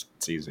mean, it's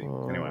easy.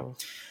 Anyway,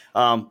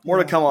 more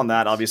to come on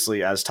that,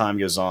 obviously, as time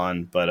goes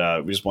on.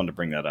 But we just wanted to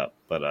bring that up.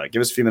 But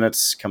give us a few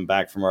minutes, come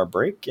back from our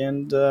break,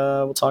 and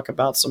we'll talk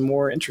about some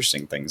more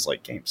interesting things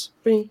like games.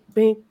 Bing,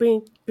 bing,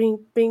 bing, bing,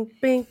 bing,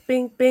 bing,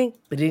 bing, bing,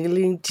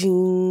 bing,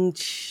 bing.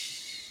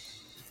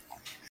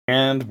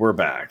 And we're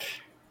back.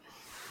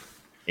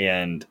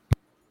 And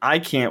I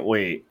can't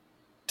wait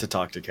to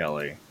talk to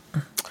Kelly.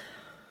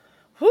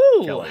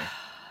 Woo. Kelly,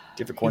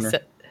 do you have a corner?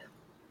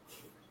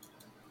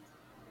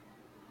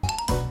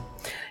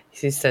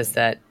 He says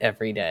that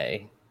every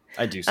day.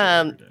 I do say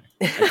that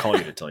every day. I call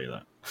you to tell you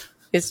that.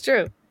 It's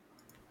true.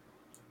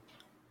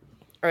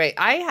 All right.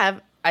 I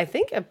have, I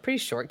think, a pretty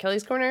short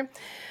Kelly's Corner,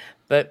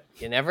 but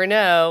you never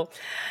know.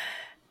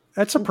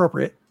 That's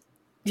appropriate.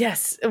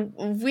 Yes.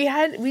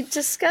 We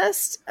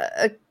discussed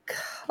a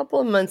couple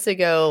of months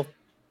ago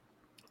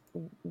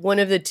one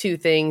of the two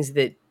things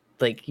that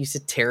like used to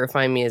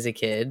terrify me as a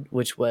kid,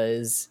 which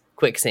was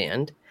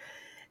quicksand.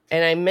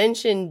 And I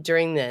mentioned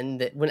during then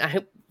that when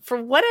for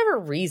whatever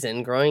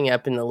reason, growing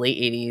up in the late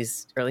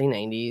 80s, early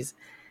 90s,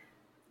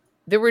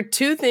 there were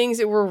two things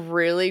that were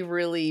really,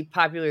 really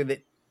popular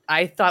that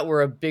I thought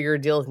were a bigger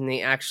deal than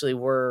they actually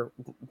were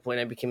when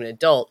I became an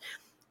adult.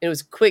 It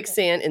was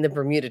quicksand and the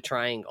Bermuda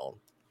Triangle.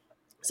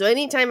 So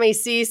anytime I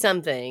see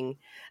something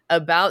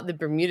about the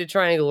Bermuda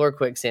Triangle or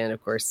quicksand,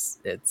 of course,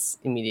 it's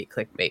immediate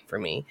clickbait for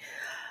me.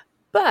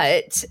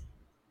 But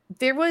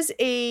there was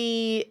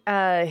a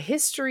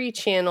History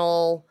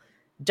Channel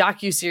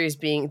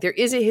docuseries there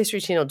is a History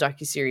Channel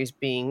docuseries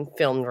being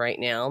filmed right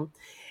now,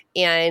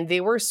 and they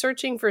were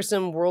searching for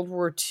some World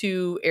War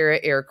II era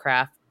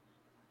aircraft.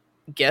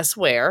 Guess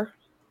where?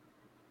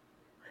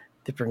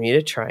 The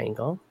Bermuda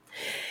Triangle.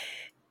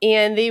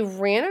 And they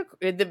ran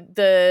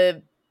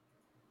the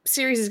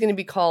series is going to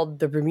be called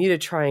The Bermuda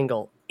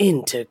Triangle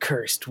Into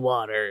Cursed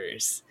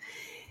Waters.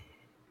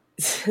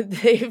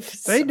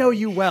 They know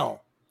you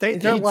well.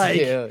 They're like,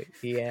 do.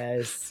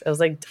 Yes. I was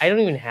like, I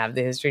don't even have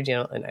the History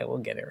Channel, and I will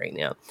get it right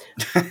now.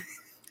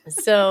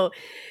 So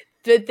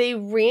that they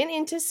ran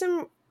into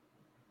some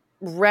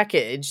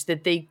wreckage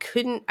that they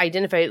couldn't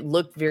identify. It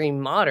looked very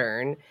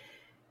modern.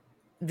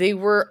 They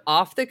were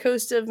off the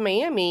coast of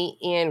Miami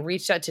and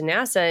reached out to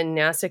NASA, and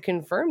NASA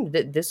confirmed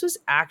that this was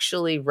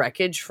actually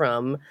wreckage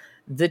from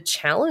the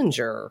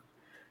Challenger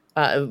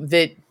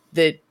that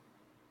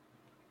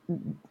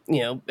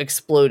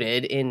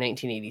exploded in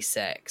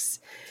 1986.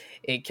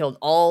 It killed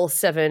all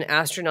 7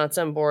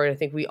 astronauts on board. I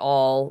think we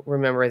all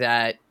remember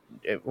that.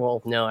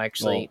 Well, no,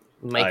 actually,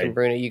 Mike and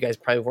Bruno, you guys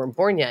probably weren't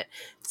born yet.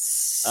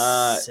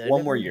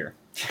 One more year.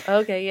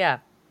 Okay, yeah.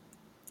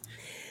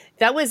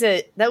 That was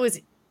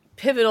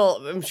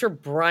pivotal. I'm sure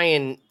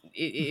Brian,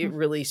 it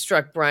really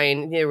struck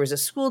Brian. There was a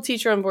school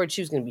teacher on board.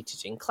 She was going to be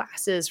teaching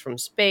classes from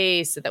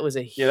space. So that was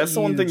that's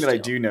the one thing that I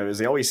do know is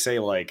they always say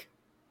like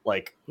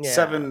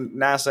 7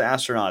 NASA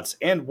astronauts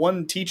and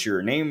 1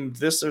 teacher named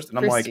this, and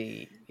I'm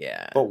Christy,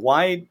 but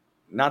why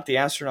not the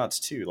astronauts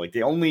too? Like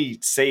they only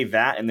say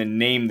that and then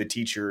name the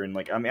teacher, and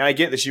like I mean I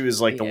get that she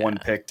was like the one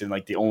picked and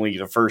like the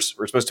first,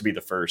 or supposed to be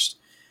the first,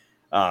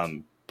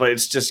 but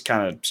it's just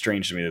kind of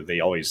strange to me that they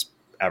always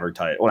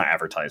not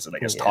advertise it, I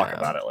guess, talk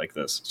about it like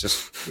this. It's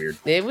just weird.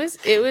 It was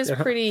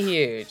pretty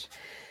huge.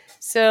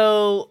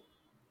 So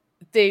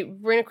they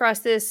ran across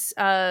this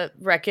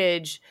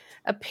wreckage.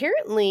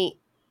 Apparently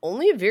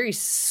only a very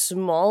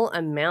small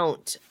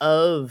amount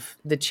of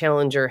the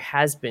Challenger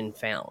has been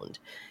found.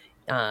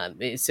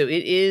 So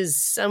it is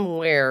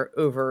somewhere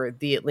over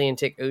the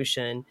Atlantic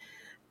Ocean.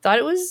 Thought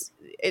it was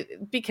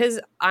because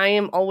I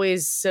am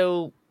always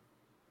so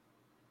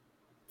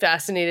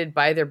fascinated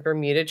by the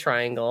Bermuda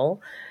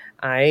Triangle.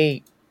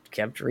 I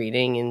kept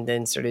reading and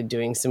then started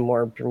doing some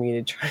more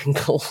Bermuda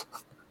Triangle.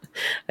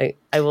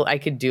 I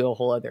could do a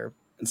whole other.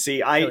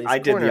 See, I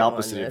did the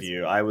opposite of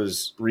you. I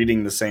was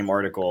reading the same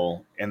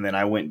article, and then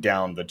I went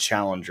down the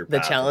Challenger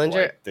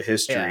path. The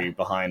history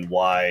behind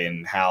why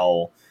and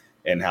how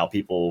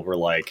people were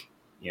like,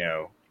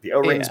 the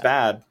O-ring's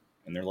bad.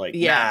 And they're like,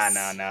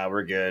 nah,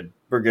 we're good.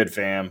 We're good,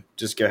 fam.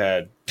 Just go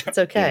ahead. It's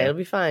okay. It'll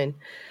be fine.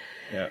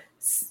 Yeah.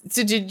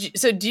 So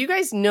do you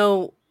guys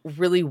know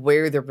really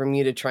where the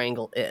Bermuda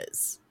Triangle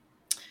is?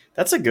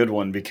 That's a good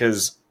one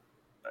because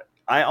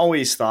I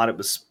always thought it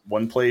was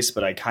one place,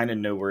 but I kind of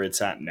know where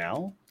it's at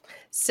now.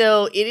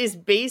 So it is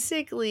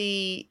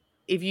basically,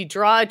 if you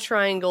draw a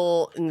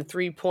triangle and the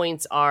 3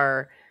 points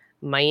are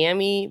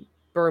Miami,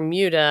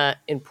 Bermuda,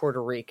 and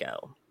Puerto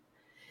Rico.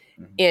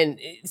 Mm-hmm. And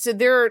so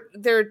there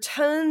are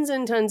tons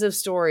and tons of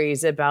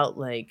stories about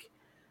like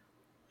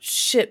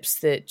ships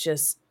that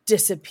just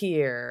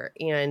disappear.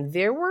 And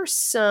there were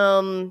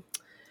some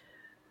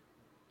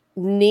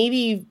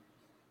Navy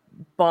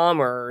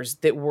bombers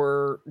that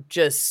were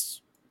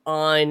just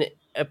on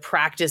a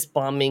practice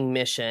bombing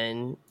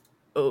mission.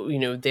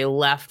 They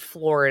left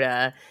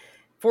Florida,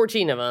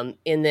 14 of them,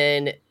 and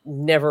then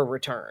never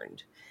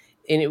returned.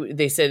 And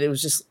they said it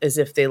was just as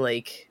if they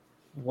like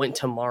went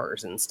to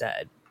Mars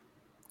instead.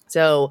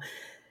 So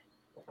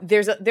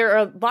there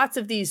are lots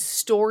of these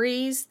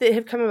stories that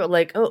have come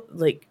about,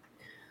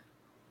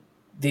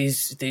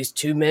 these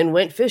two men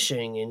went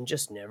fishing and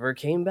just never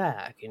came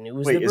back, and it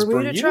was the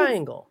Bermuda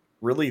Triangle.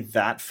 Really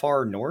that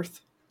far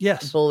north?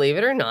 Yes. Believe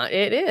it or not,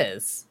 it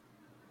is.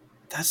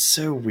 That's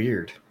so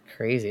weird.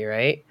 Crazy,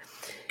 right?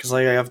 Because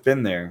I've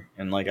been there,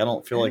 and I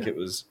don't feel like it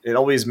was. It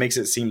always makes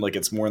it seem like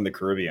it's more in the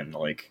Caribbean,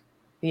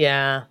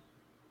 yeah,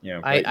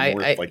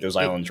 north, those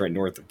islands right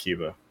north of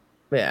Cuba.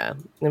 Yeah,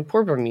 and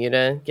poor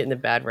Bermuda getting a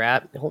bad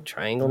rap. The whole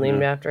triangle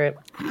named after it.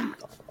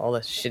 All the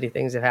shitty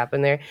things that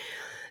happened there.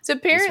 So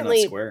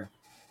apparently,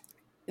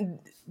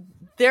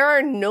 there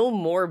are no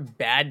more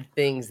bad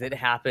things that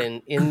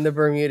happen in the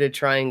Bermuda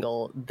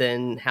Triangle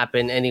than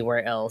happen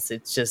anywhere else.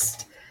 It's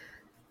just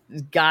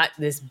got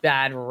this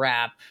bad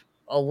rap.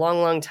 A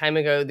long, long time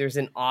ago, there's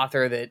an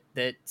author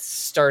that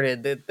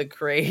started the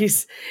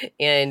craze,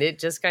 and it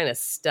just kind of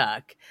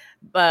stuck.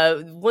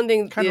 But one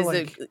thing kind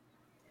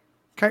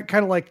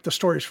of like the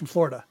stories from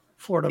Florida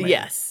Man.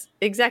 Yes,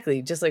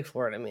 exactly. Just like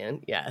Florida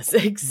Man. Yes,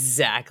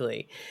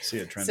 exactly. See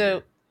a trend.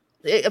 So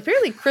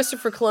apparently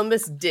Christopher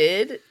Columbus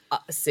did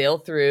sail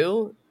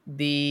through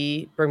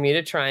the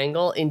Bermuda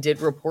Triangle and did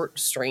report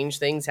strange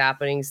things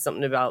happening.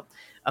 Something about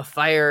a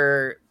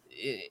fire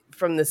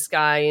from the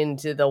sky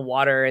into the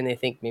water, and they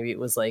think maybe it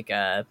was like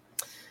a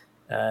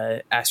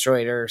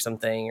asteroid or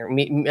something, or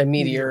a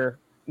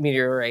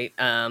meteorite.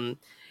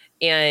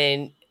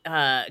 And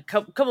a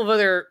couple of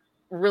other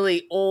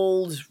really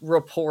old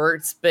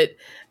reports, but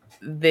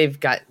they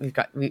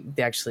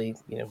actually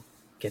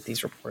get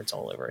these reports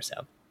all over.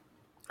 So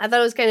I thought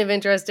it was kind of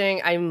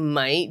interesting. I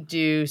might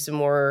do some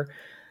more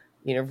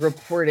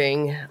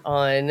reporting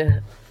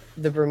on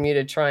the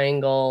Bermuda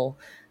Triangle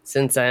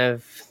since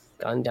I've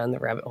gone down the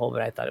rabbit hole,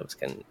 but I thought it was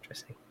kind of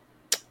interesting.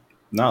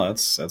 No,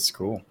 that's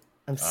cool.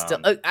 I'm still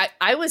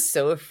I was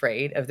so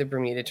afraid of the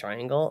Bermuda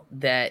Triangle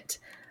that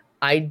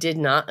I did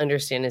not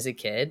understand as a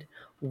kid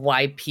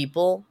why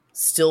people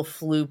still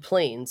flew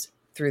planes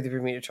through the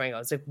Bermuda Triangle.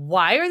 I was like,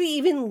 why are they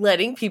even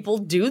letting people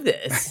do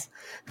this?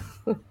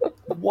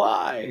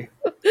 Why?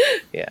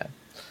 Yeah.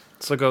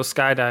 So go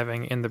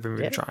skydiving in the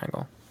Bermuda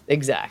Triangle.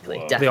 Exactly.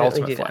 Whoa. Definitely the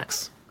ultimate do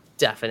flex. That.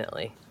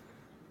 Definitely.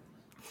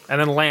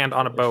 And then land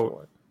on a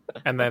boat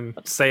and then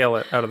sail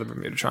it out of the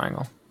Bermuda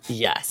Triangle.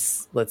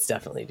 Yes. Let's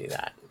definitely do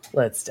that.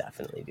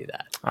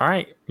 All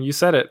right. You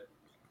said it.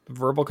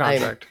 Verbal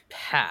contract.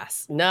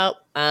 Pass. Nope.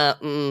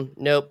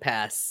 Nope.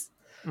 Pass.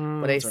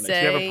 What I say. Do you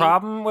have a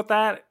problem with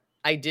that?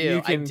 I do.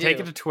 You can take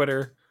it to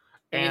Twitter,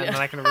 and then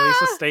I can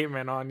release a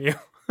statement on you.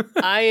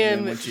 I am.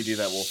 And once you do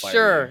that, we'll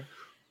fire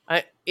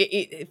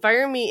you.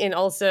 Fire me, and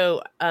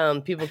also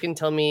people can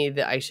tell me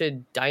that I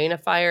should die in a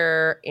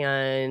fire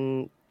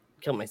and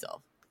kill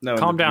myself. No,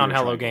 calm down.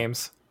 Hello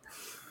Games.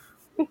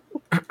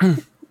 I'll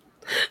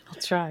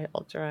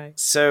try.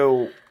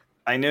 So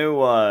I know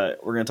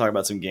we're going to talk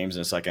about some games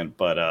in a second,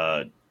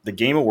 but the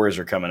Game Awards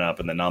are coming up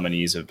and the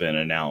nominees have been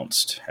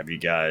announced. Have you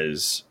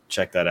guys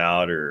checked that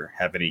out or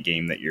have any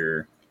game that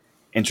you're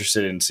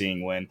interested in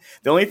seeing win?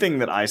 The only thing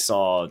that I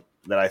saw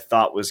that I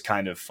thought was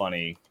kind of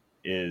funny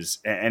is,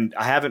 and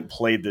I haven't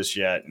played this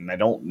yet, and I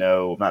don't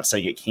know, I'm not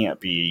saying it can't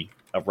be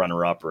a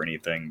runner-up or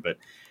anything, but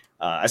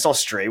I saw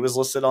Stray was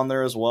listed on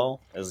there as well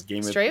as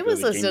game. Stray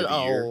was listed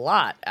a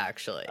lot,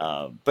 actually.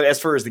 But as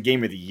far as the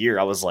Game of the Year,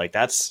 I was like,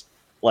 that's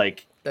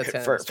like,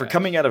 for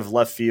coming out of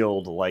left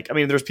field,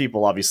 there's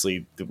people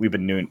obviously that we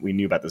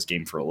knew about this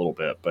game for a little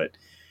bit, but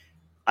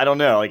I don't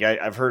know.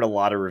 I've heard a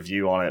lot of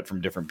review on it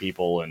from different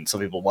people, and some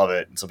people love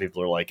it, and some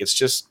people are like, it's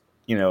just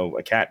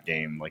a cat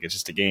game. It's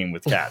just a game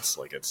with cats.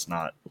 It's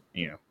not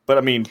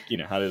But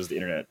how does the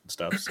internet and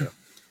stuff? So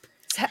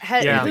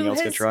anything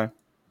else to try?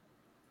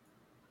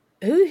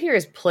 Who here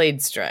has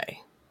played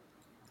Stray?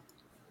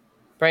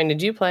 Brian,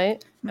 did you play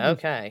it?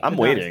 Okay. I'm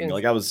waiting.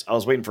 Like I was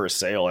waiting for a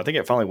sale. I think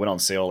it finally went on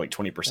sale like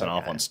 20%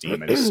 off on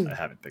Steam. I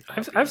haven't picked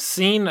it up. I've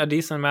seen a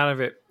decent amount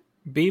of it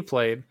be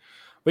played.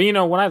 But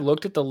when I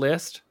looked at the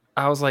list,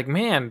 I was like,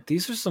 man,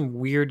 these are some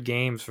weird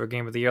games for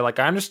Game of the Year. Like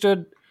I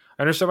understood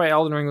why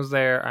Elden Ring was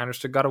there. I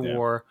understood God of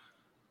War.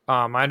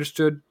 I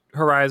understood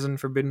Horizon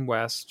Forbidden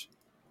West.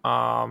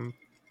 And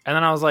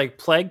then I was like,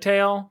 Plague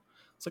Tale.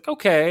 It's like,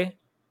 okay. I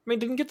mean,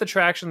 didn't get the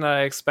traction that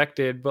I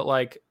expected, but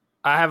like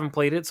I haven't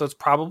played it, so it's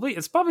probably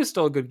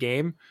still a good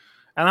game.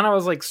 And then I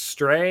was like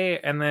Stray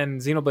and then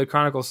Xenoblade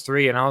Chronicles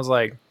 3, and I was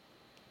like,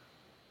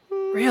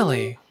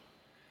 really?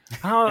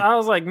 I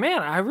was like,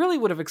 man, I really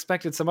would have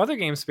expected some other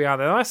games to be out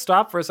there. And I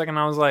stopped for a second and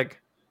I was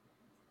like,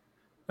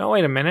 no,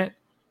 wait a minute.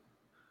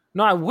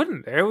 No, I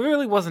wouldn't. There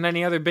really wasn't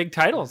any other big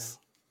titles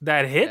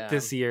that hit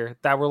this year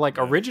that were like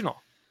original.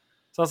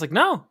 So I was like,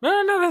 no,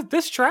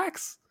 this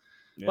tracks.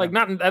 Yeah. Like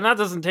and that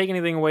doesn't take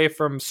anything away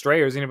from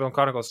Stray or Xenoblade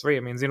Chronicles 3. I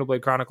mean,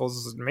 Xenoblade Chronicles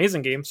is an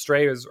amazing game.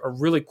 Stray is a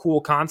really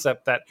cool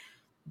concept that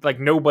like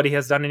nobody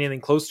has done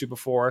anything close to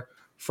before,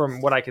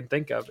 from what I can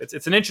think of.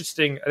 It's an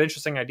interesting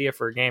idea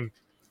for a game.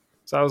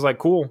 So I was like,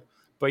 cool.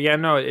 But yeah,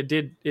 no,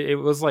 it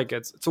was like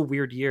it's a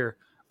weird year.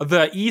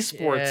 The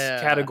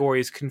esports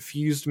categories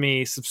confused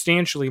me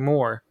substantially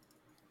more.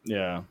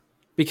 Yeah.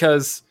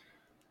 Because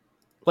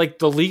like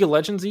the League of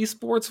Legends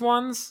esports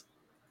ones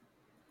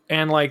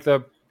and like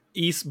the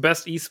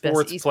best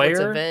esports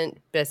player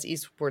event, best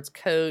esports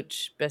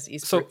coach, best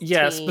esports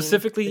team,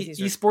 specifically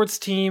esports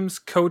teams,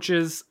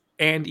 coaches,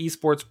 and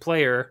esports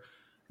player.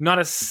 Not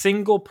a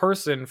single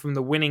person from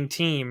the winning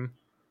team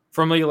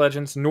from League of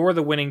Legends, nor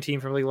the winning team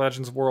from League of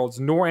Legends Worlds,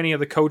 nor any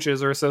of the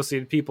coaches or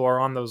associated people are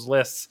on those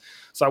lists.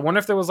 So I wonder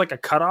if there was like a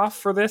cutoff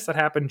for this that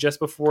happened just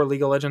before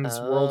League of Legends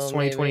Worlds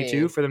 2022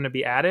 maybe. For them to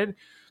be added.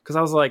 Because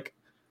I was like,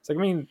 I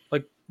mean,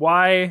 like,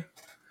 why?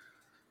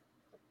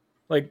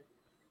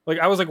 Like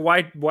I was like,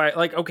 why?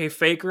 Like, okay,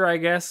 Faker, I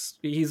guess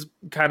he's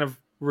kind of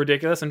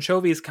ridiculous, and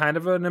Chovy is kind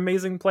of an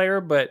amazing player,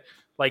 but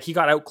like he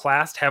got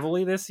outclassed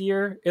heavily this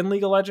year in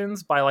League of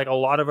Legends by like a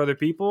lot of other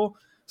people.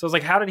 So I was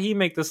like, how did he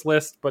make this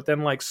list? But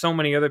then like so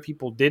many other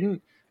people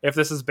didn't, if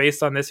this is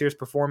based on this year's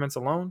performance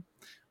alone.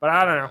 But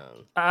I don't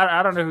know.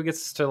 I don't know who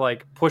gets to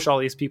like push all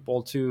these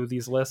people to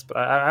these lists, but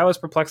I was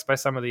perplexed by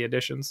some of the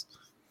additions.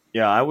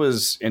 Yeah, I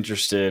was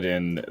interested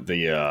in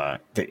the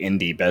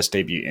indie, best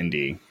debut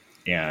indie,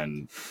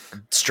 and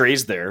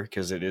Stray's there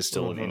because it is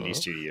still an indie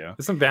studio.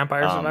 Is some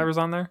Vampire Survivors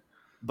on there?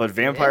 But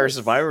Vampire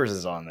Survivors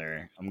is on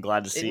there. I'm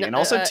glad to see. And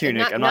also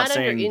Tunic. I'm not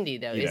saying under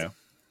indie though.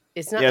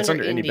 It's not. Yeah, it's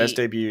under indie. Best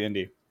debut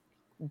indie.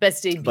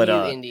 Best debut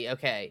indie.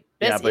 Okay.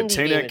 Best but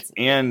Tunic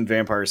and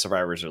Vampire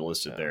Survivors are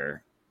listed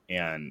there.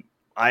 And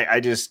I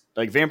just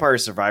like Vampire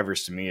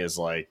Survivors to me is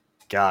like,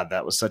 God,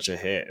 that was such a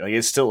hit. Like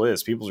it still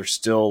is. People are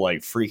still like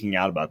freaking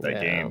out about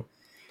that game.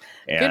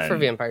 And good for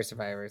Vampire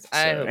Survivors.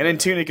 And in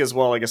Tunic as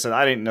well, like I said,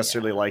 I didn't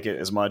necessarily like it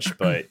as much,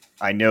 but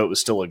I know it was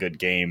still a good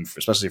game,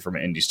 especially from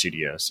an indie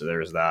studio. So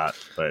there's that.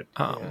 But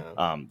the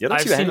other two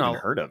I hadn't even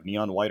heard of,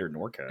 Neon White or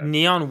Norco.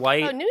 Neon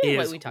White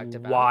is we talked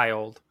about.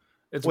 Wild.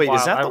 It's Wait, wild.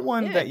 Is that the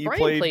one that you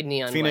played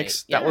Neon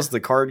Phoenix? White. That was the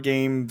card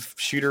game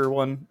shooter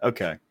one?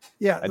 Okay.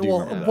 Yeah,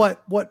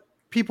 what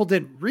people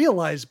didn't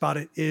realize about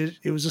it is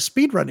it was a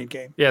speedrunning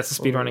game. Yeah, it's a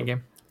speedrunning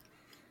game.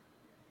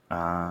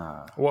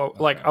 Well,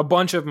 like a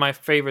bunch of my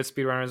favorite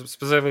speedrunners,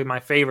 specifically my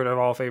favorite of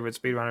all favorite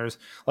speedrunners,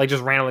 like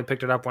just randomly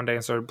picked it up one day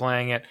and started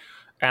playing it,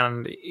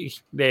 and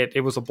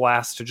it was a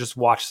blast to just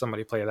watch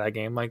somebody play that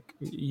game. Like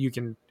you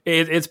can,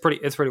 it's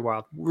pretty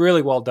wild,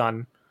 really well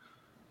done.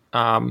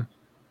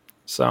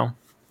 So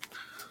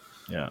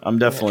yeah, I'm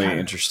definitely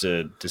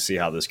interested to see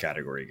how this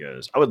category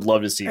goes. I would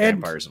love to see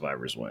Vampire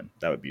Survivors win.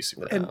 That would be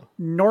super. And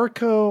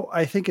Norco,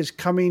 I think, is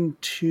coming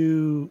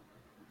to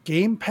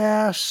Game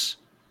Pass.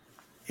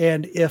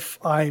 And if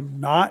I'm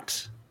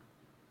not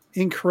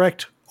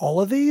incorrect, all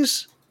of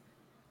these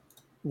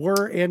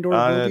were and or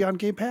will be on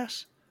Game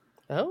Pass.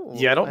 Oh,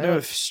 yeah, I don't know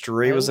if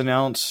Stray was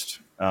announced.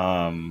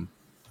 I'm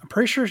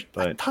pretty sure.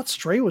 But I thought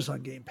Stray was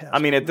on Game Pass. I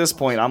mean, at this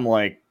point, I'm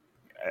like,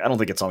 I don't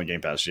think it's on the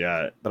Game Pass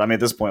yet. But I mean, at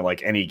this point,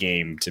 like any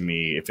game to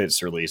me, if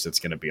it's released, it's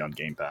going to be on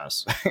Game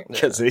Pass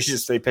because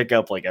they pick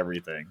up like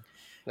everything.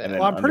 And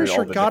well, I'm pretty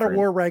sure God of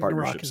War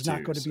Ragnarok is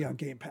not going to be on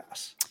Game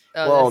Pass.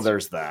 Well,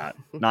 there's that.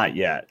 Not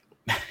yet.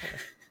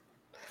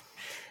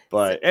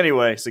 But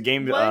anyway, so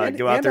go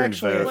out there and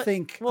vote. I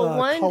think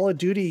Call of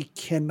Duty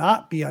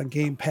cannot be on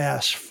Game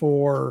Pass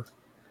for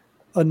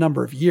a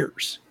number of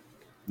years.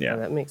 Yeah,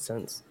 that makes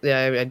sense.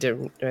 Yeah, I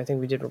did. I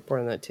think we did report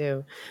on that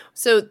too.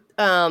 So,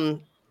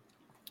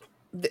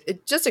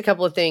 just a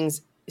couple of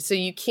things. So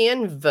you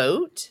can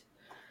vote,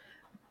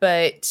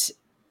 but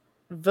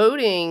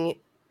voting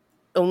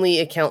only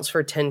accounts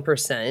for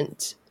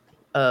 10%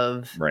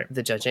 of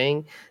the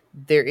judging.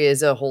 There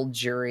is a whole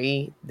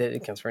jury that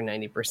accounts for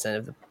 90%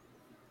 of the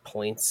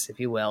points, if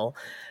you will.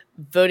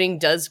 Voting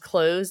does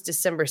close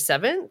December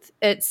 7th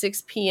at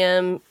 6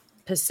 p.m.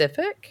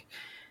 Pacific.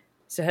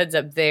 So heads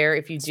up there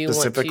if you do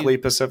specifically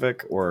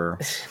Pacific or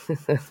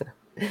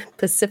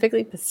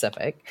Pacifically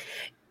Pacific.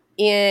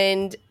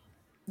 And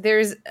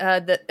there's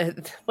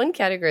the one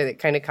category that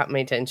kind of caught my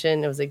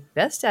attention. It was like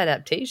best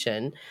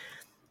adaptation,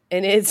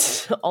 and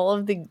it's all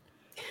of the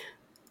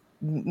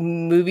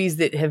movies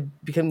that have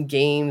become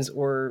games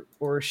or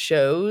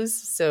shows.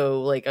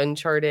 So like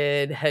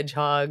Uncharted,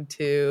 Hedgehog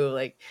 2,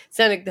 like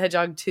Sonic the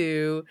Hedgehog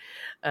 2,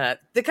 the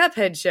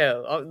Cuphead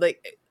show.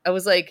 Like I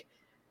was like,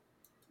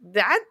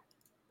 that,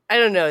 I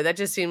don't know, that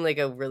just seemed like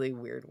a really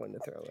weird one to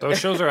throw in. Those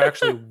shows are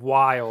actually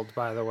wild,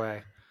 by the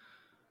way.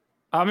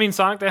 I mean,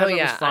 Sonic the Hedgehog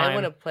is fine. I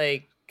want to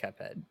play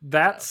Cuphead.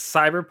 That's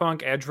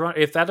Cyberpunk Edge Run.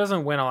 If that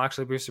doesn't win, I'll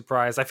actually be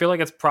surprised. I feel like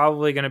it's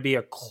probably going to be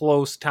a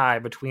close tie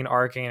between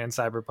Arcane and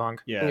Cyberpunk.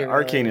 Yeah,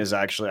 Arcane is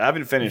actually... I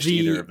haven't finished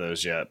either of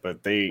those yet, but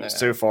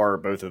so far,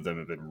 both of them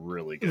have been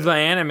really good. The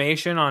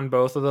animation on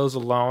both of those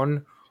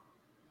alone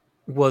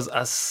was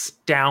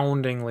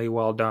astoundingly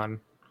well done.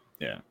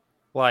 Yeah.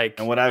 Like,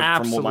 and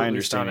from what my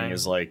understanding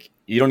is, like,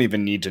 you don't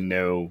even need to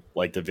know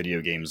like the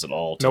video games at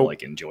all to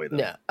like enjoy them.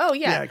 No. Oh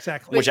yeah. Yeah,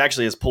 exactly. Which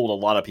actually has pulled a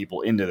lot of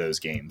people into those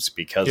games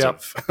because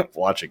of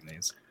watching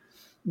these.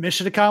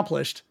 Mission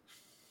accomplished.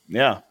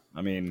 Yeah,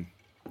 I mean,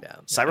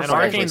 Cyberpunk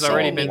Arcane's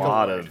already been a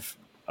lot of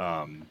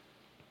what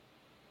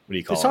do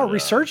you call it? They saw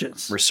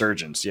resurgence.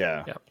 Resurgence,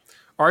 yeah.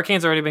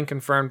 Arcane's already been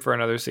confirmed for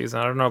another season.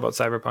 I don't know about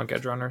Cyberpunk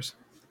Edge Runners.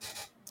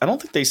 I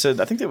don't think they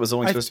said. I think it was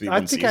only supposed to be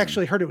one season. I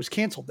actually heard it was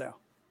canceled now.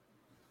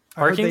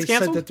 Arcane's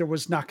canceled? Said that there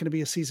was not going to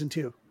be a season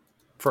 2.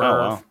 For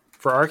Arcane?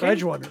 For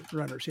Edge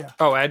Runners, yeah.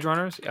 Oh, Edge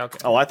Runners? Yeah, okay.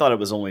 Oh, I thought it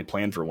was only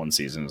planned for one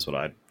season is what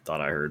I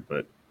thought I heard,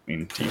 but I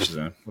mean, teach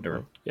them,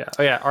 whatever. Yeah.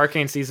 Oh, yeah.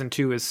 Arcane Season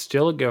 2 is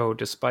still a go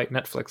despite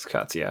Netflix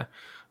cuts, yeah.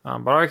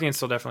 But Arcane's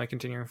still definitely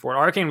continuing forward.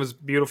 Arcane was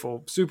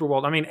beautiful, super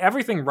well. I mean,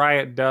 everything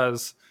Riot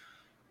does,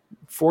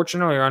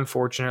 fortunately or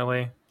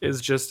unfortunately, is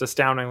just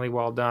astoundingly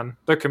well done.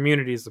 The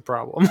community is the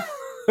problem.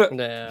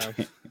 Yeah.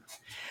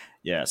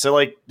 Yeah, so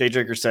like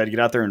Daydrinker said, get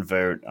out there and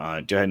vote. Go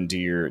ahead and do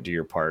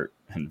your part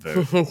and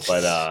vote.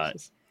 But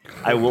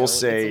I will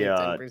say,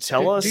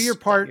 tell us... Do your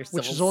part,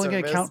 which is only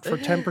going to count for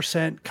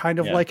 10%, kind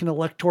of like an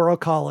electoral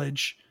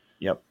college.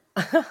 Yep.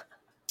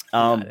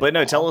 But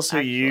no, tell us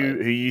who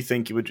you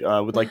think you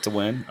would like to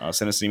win.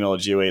 Send us an email at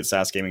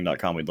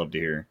goa@sasgaming.com. We'd love to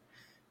hear.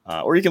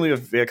 Or you can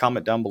leave a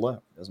comment down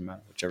below. Doesn't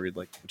matter. Whichever you'd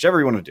like. Whichever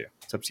you want to do.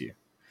 It's up to you.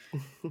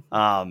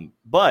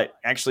 But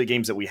actually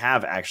games that we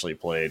have actually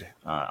played,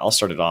 I'll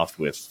start it off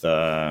with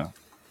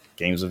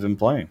games we've been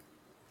playing.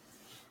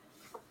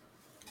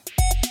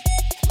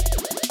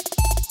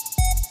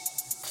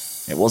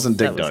 It wasn't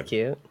Dig Dug.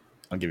 Cute.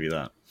 I'll give you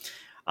that.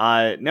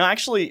 No,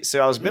 actually,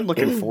 so I was been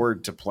looking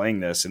forward to playing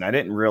this, and I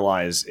didn't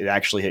realize it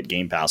actually hit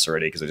Game Pass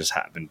already because I just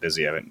have been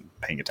busy. I haven't been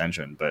paying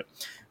attention. But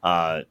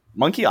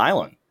Monkey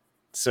Island.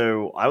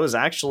 So I was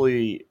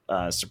actually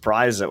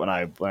surprised that when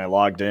I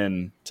logged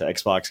in to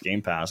Xbox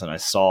Game Pass and I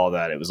saw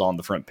that it was on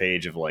the front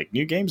page of like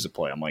new games to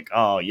play. I'm like,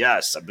 oh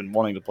yes, I've been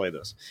wanting to play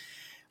this.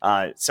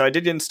 So I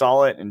did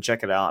install it and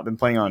check it out. I've been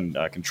playing on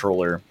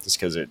controller just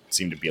because it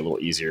seemed to be a little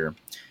easier.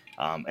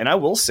 And I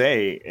will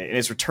say, and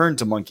its Return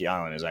to Monkey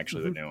Island is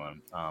actually the new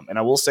one. And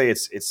I will say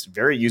it's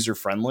very user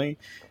friendly,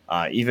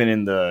 even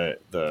in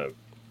the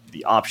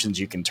options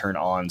you can turn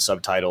on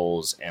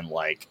subtitles and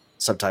like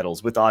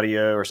subtitles with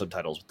audio or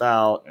subtitles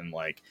without, and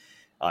like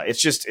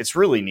it's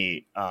really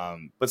neat.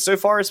 But so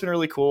far it's been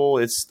really cool.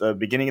 It's the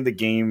beginning of the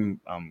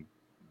game,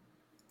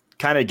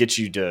 kind of gets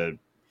you to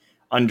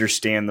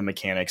understand the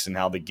mechanics and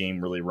how the game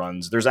really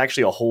runs. There's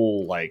actually a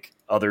whole like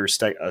other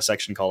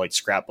section called like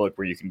Scrapbook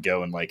where you can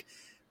go and like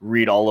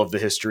read all of the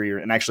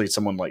history, and actually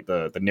someone like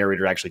the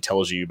narrator actually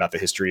tells you about the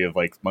history of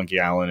like Monkey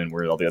Island and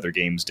where all the other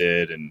games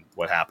did and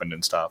what happened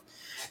and stuff.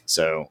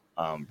 So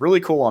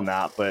really cool on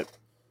that. But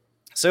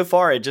so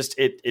far it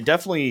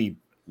definitely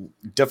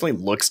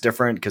looks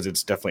different because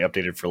it's definitely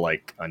updated for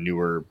like a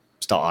newer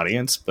style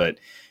audience, but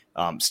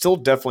still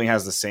definitely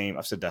has the same,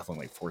 I've said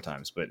definitely like 4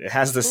 times, but it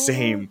has the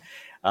same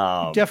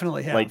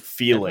definitly have. like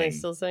feeling. Definitely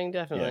still saying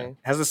definitely. Yeah.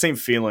 Has the same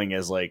feeling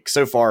as like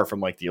so far from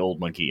like the old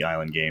Monkey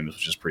Island games,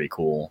 which is pretty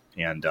cool.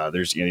 And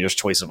there's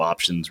choice of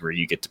options where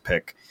you get to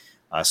pick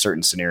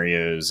certain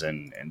scenarios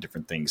and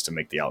different things to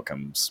make the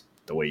outcomes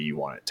the way you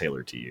want it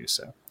tailored to you.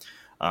 So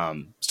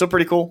still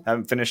pretty cool.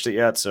 Haven't finished it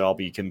yet, so I'll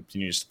be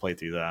continuing to play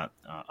through that.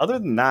 Other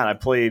than that, I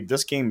played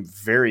this game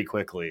very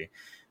quickly,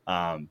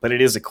 but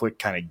it is a quick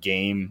kind of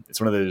game. It's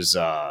one of those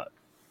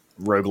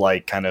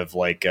roguelike kind of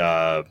like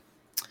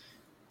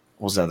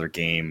what was the other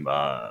game?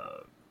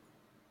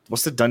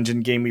 What's the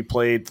dungeon game we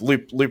played?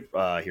 Loop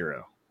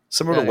Hero.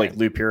 Similar to like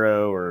Loop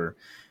Hero or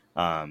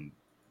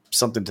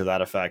something to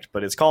that effect.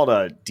 But it's called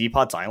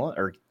Depot's Island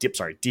or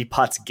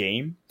Depot's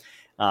Game.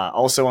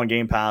 Also on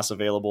Game Pass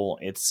available.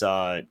 It's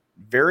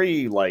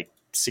very like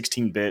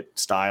 16-bit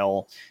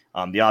style.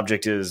 The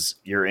object is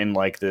you're in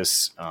like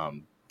this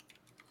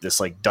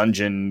like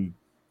dungeon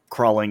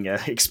crawling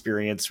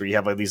experience where you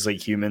have like these like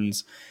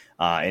humans.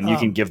 And you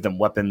can give them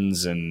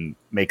weapons and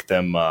make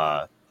them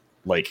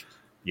like,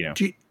 you know.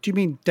 Do you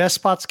mean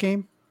Despot's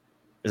Game?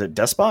 Is it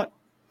Despot?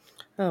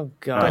 Oh,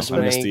 gosh. I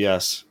missed the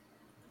S.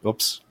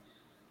 Oops.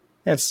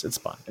 It's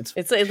fun.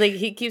 It's like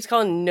he keeps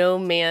calling No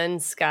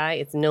Man's Sky.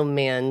 It's No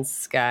Man's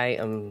Sky.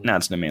 No,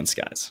 it's No Man's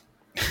Skies.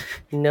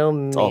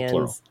 No It's all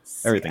plural.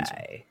 Man's Everything's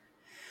Sky.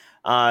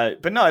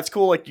 But no, it's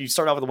cool. Like you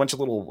start off with a bunch of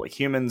little like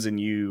humans, and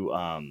you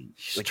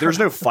like there's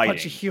no fighting. A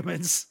bunch of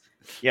humans.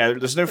 Yeah,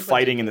 there's no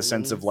fighting in the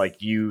sense of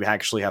like you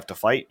actually have to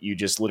fight. You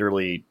just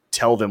literally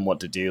tell them what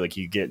to do. Like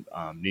you get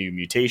new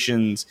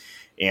mutations,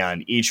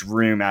 and each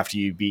room after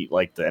you beat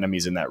like the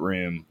enemies in that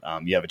room,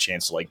 you have a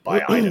chance to like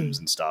buy items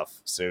and stuff.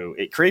 So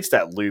it creates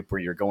that loop where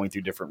you're going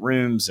through different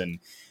rooms, and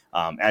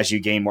as you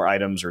gain more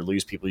items or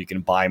lose people, you can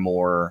buy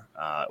more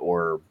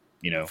or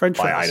French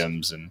buy fries.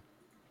 items and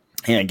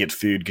get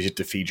food because you have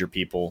to feed your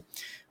people,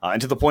 and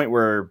to the point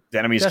where the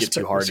enemies get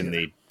too hard and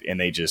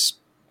they just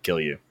kill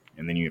you,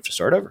 and then you have to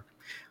start over.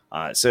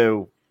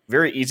 So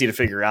very easy to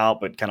figure out,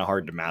 but kind of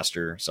hard to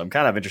master. So I'm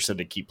kind of interested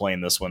to keep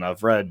playing this one.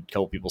 I've read a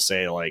couple people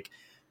say like,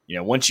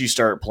 once you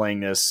start playing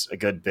this a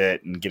good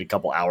bit and get a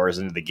couple hours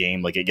into the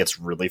game, like it gets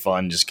really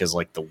fun just because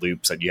like the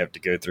loops that you have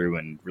to go through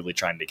and really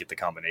trying to get the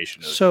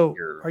combination of. So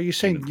are you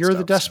saying you're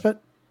the despot?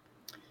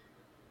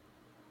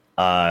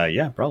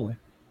 Yeah, probably.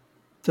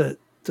 The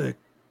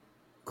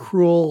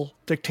cruel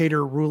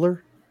dictator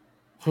ruler?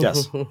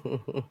 Yes. I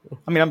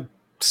mean, I'm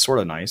sort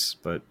of nice,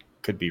 but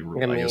could be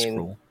I guess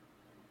cruel.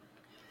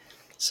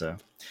 So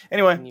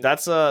anyway,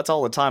 that's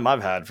all the time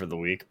I've had for the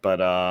week. But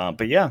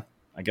yeah,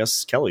 I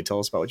guess Kelly, tell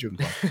us about what you've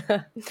been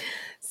playing.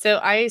 So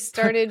I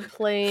started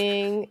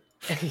playing.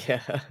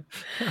 Yeah,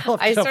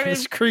 I started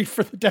screen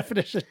for the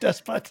definition of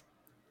despot.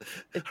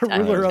 A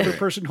ruler or other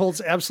person holds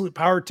absolute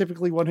power,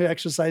 typically one who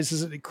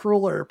exercises it in a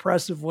cruel or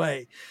oppressive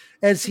way,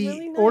 as he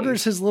really nice.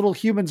 orders his little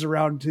humans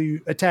around to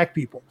attack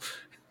people.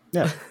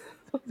 Yeah,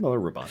 well,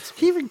 they're robots.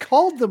 He even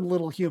called them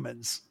little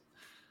humans.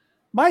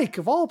 Mike,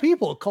 of all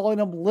people, calling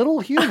them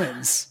little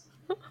humans.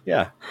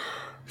 Yeah.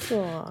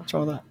 What's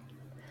wrong with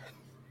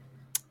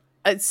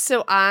that?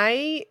 So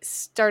I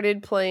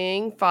started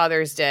playing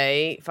Father's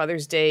Day.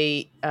 Father's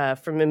Day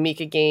from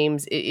Amica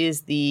Games. It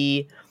is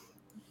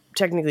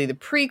technically the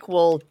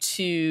prequel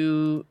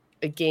to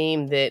a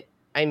game that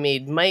I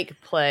made Mike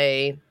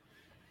play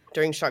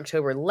during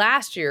Shocktober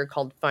last year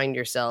called Find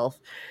Yourself.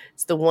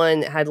 It's the one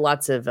that had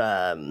lots of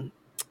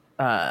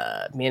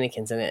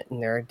mannequins in it,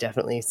 and there are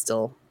definitely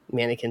still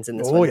mannequins in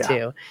this one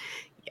too.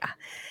 Yeah.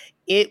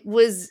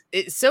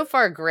 It's so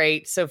far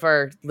great, so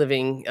far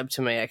living up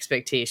to my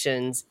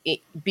expectations.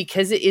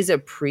 Because it is a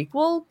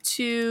prequel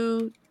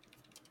to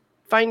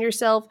Find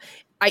Yourself,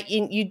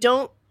 you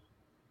don't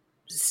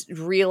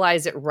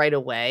realize it right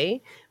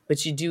away,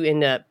 but you do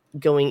end up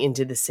going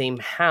into the same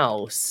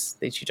house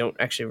that you don't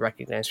actually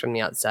recognize from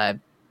the outside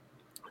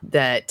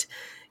that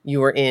you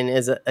were in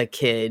as a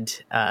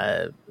kid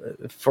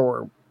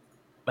for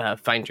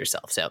Find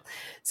Yourself.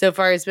 So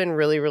far it's been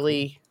really,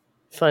 really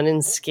fun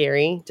and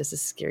scary, just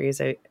as scary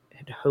as I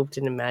had hoped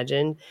and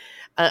imagined.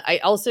 I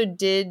also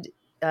did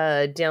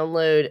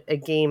download a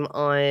game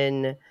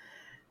on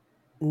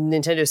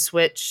Nintendo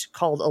Switch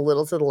called A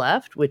Little to the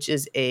Left, which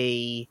is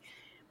a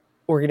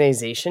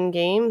organization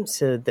game.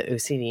 So the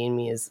OCD in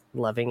me is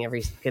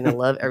gonna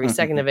love every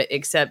second of it,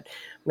 except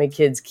my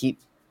kids keep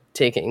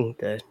taking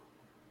the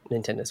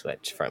Nintendo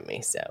Switch from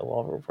me, so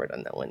we'll report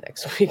on that one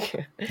next week.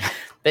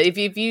 But if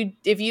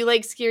you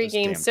like scary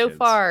games so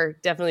far,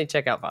 definitely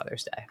check out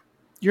Father's Day.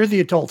 You're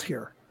the adult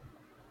here.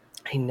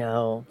 I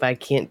know, but I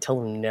can't tell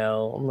them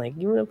no. I'm like,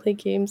 you want to play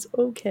games?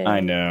 Okay. I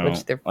know. Much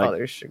to their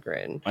father's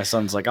chagrin. My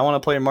son's like, I want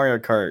to play Mario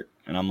Kart.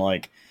 And I'm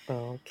like,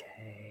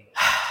 okay.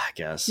 I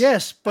guess.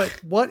 Yes, but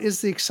what is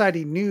the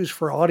exciting news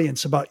for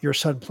audience about your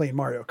son playing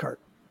Mario Kart?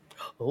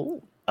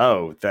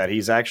 Oh, that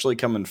he's actually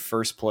coming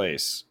first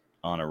place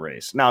on a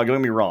race. Now, don't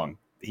get me wrong.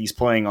 He's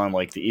playing on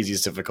like the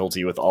easiest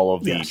difficulty with all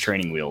of the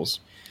training wheels.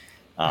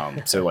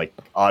 So like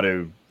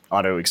auto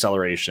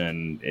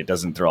acceleration, it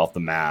doesn't throw off the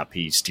map.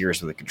 He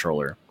steers with a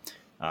controller.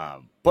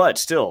 But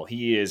still,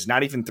 he is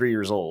not even 3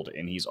 years old,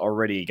 and he's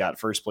already got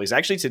first place.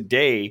 Actually,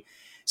 today,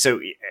 so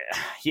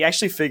he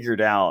actually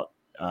figured out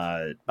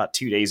about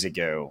 2 days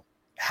ago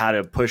how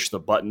to push the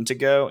button to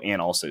go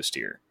and also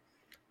steer.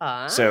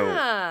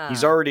 So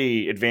he's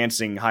already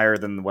advancing higher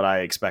than what I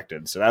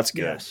expected. So that's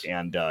good. Yes.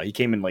 And he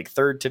came in like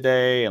third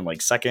today and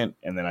like second.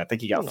 And then I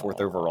think he got fourth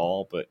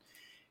overall. But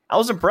I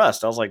was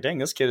impressed. I was like, dang,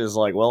 this kid is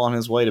like well on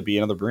his way to be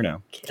another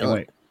Bruno. Can't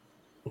wait.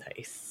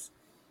 Nice.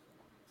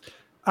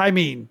 I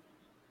mean,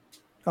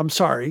 I'm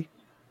sorry.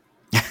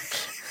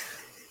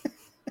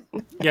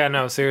 Yeah,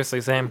 no, seriously,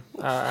 same.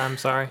 I'm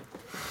sorry.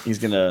 He's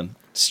going to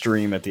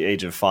stream at the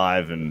age of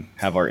 5 and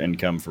have our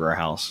income for our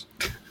house.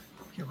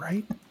 You're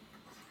right.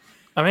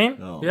 I mean,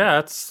 yeah,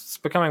 it's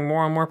becoming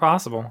more and more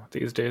possible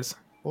these days.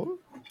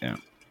 Yeah.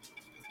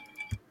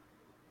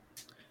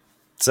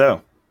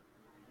 So,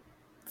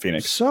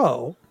 Phoenix.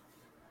 So,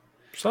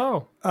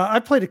 I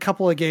played a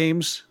couple of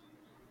games,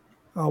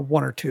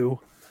 one or two.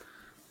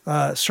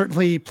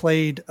 Certainly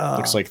played.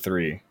 Looks like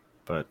 3,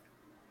 but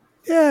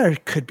yeah,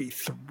 it could be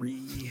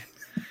 3.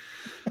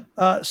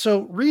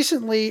 So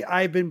recently,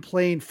 I've been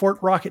playing Fort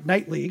Rocket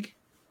Night League.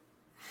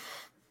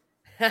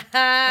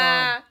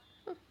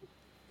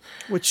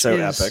 which so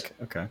is epic.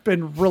 Okay.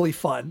 Been really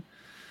fun.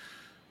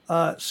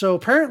 So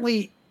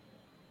apparently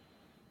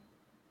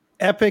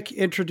Epic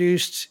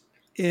introduced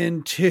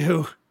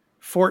into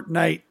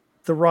Fortnite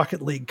the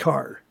Rocket League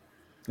car.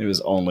 It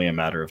was only a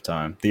matter of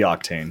time. The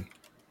Octane.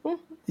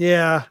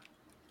 Yeah.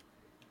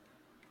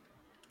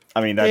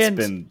 I mean, that's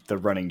been the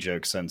running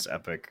joke since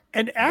Epic.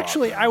 And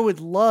actually, I would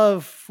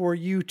love for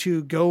you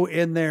to go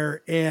in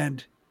there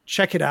and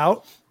check it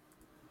out.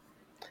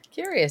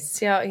 Curious to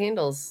see how it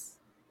handles.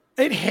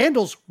 It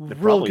handles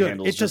real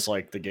good. It's just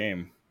like the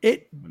game.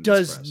 It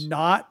does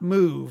not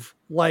move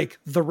like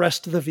the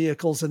rest of the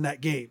vehicles in that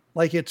game.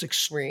 Like it's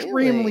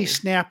extremely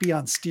snappy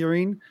on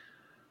steering.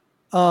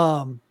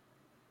 Can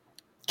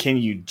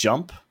you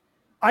jump?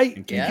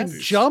 You can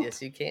jump.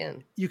 Yes, you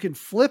can. You can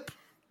flip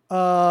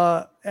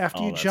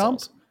after you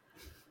jump. Awesome.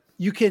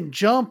 You can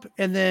jump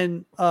and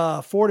then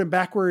forward and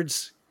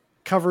backwards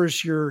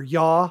covers your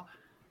yaw,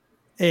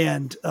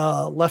 and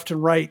left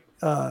and right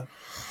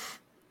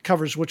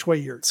covers which way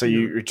you're. So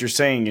what you're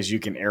saying is you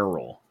can air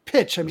roll.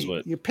 Pitch. I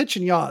mean, you pitch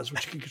and yaw is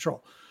what you can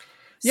control.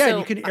 Yeah, so,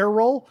 you can air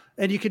roll,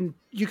 and you can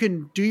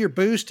do your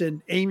boost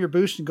and aim your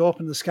boost and go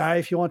up in the sky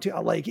if you want to.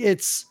 Like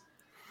it's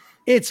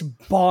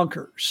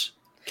bonkers.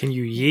 Can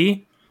you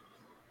yee?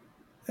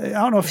 I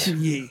don't know if you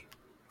can yee,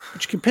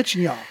 but you can pitch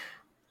and yaw.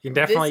 You can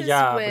definitely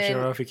yaw, but you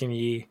don't know if you can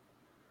yee.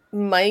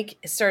 Mike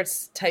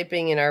starts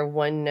typing in our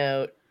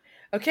OneNote.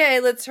 Okay,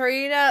 let's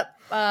hurry it up.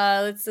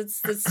 Let's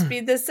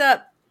speed this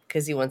up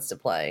because he wants to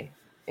play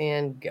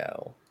and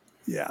go.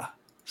 Yeah,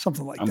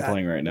 something like that. I'm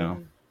playing right now.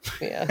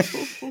 Yeah.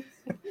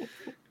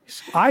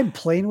 I'm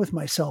playing with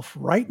myself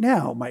right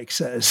now, Mike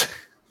says.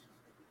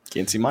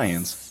 Can't see my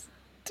hands.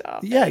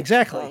 Yeah,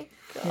 exactly.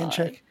 Hand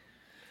check.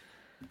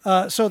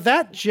 So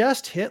that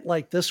just hit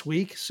like this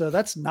week. So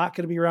that's not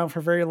going to be around for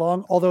very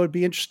long. Although it'd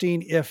be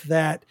interesting if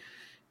that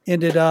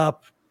ended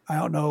up, I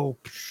don't know,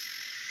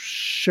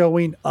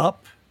 showing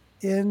up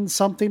in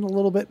something a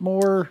little bit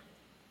more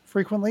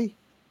frequently.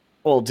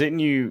 Well,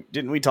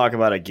 didn't we talk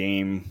about a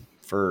game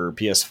for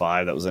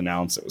PS5 that was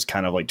announced? It was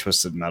kind of like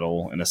Twisted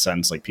Metal in a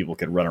sense, like people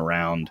could run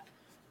around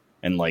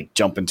and like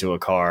jump into a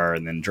car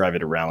and then drive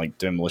it around like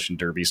Demolition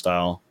Derby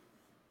style.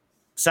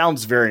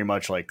 Sounds very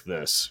much like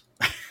this.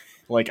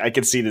 Like I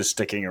could see this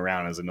sticking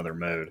around as another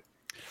mode.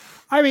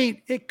 I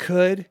mean, it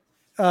could,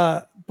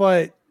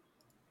 but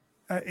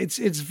it's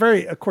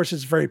very, of course,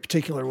 it's very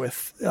particular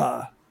with.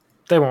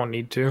 They won't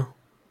need to.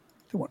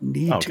 They won't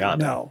need to. God,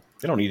 no,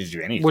 they don't need to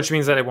do anything. Which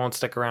means that it won't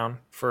stick around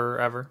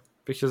forever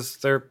because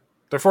they're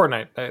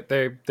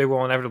Fortnite. They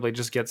will inevitably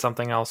just get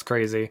something else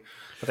crazy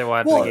that they will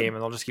add to the game,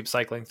 and they'll just keep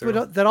cycling through.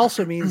 But that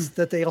also means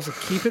that they also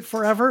keep it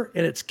forever,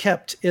 and it's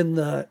kept in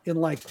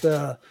like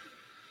the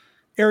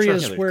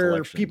areas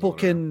where people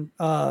can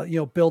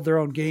build their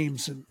own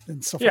games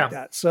and stuff like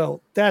that.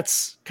 So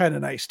that's kind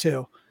of nice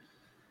too.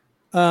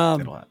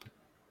 I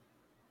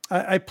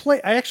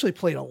actually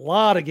played a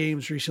lot of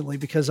games recently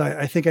because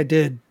I think I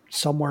did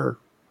somewhere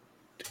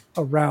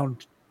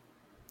around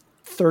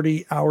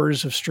 30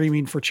 hours of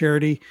streaming for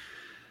charity.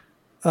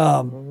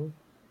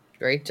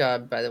 Great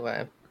job, by the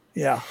way.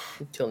 Yeah.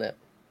 Killing it.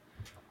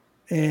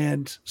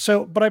 And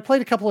so, but I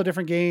played a couple of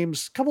different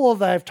games, a couple of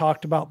that I've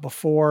talked about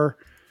before.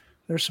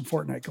 There's some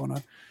Fortnite going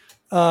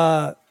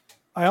on.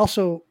 I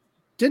also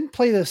didn't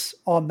play this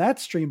on that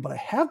stream, but I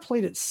have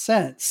played it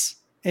since,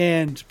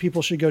 and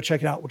people should go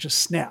check it out, which is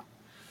Snap.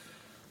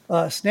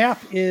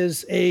 Snap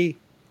is a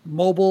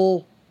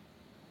mobile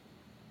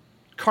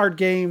card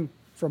game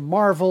from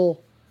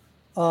Marvel.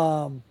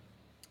 All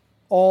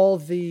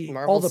the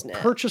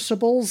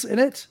purchasables in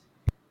it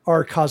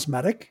are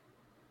cosmetic.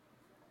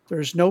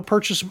 There's no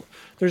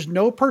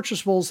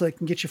purchasables that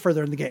can get you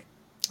further in the game.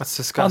 That's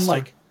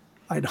disgusting.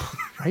 I know,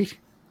 right?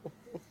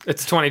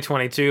 It's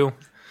 2022.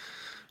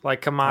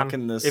 Like, come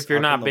on. If you're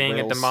not being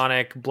a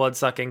demonic,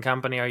 blood-sucking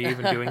company, are you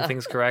even doing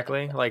things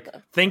correctly? Like,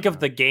 think of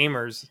the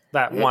gamers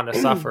that want to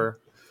suffer.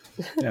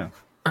 Yeah.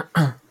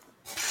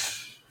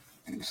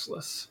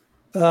 Useless.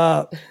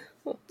 It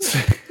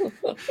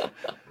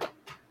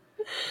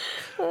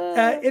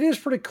is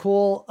pretty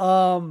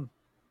cool.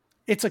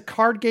 It's a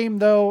card game,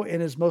 though,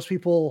 and as most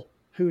people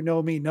who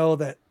know me know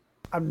that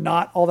I'm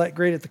not all that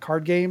great at the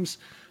card games.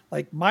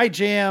 Like my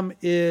jam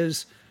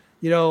is,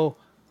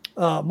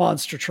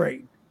 Monster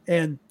Train,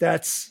 and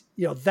that's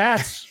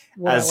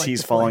what as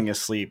he's falling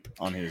asleep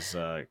on his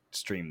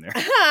stream there.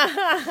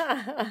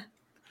 I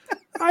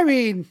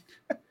mean,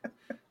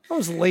 I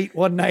was late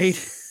one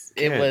night.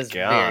 It was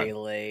very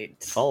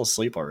late. Fall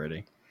asleep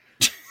already,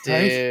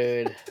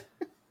 dude.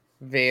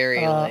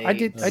 Very late. I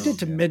did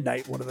to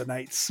midnight one of the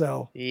nights,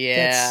 so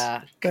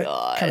that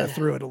kind of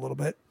threw it a little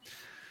bit.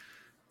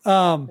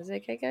 I was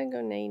like, I gotta go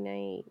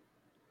night.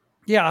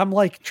 Yeah, I'm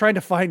like trying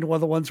to find one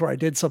of the ones where I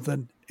did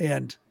something,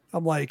 and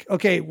I'm like,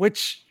 okay,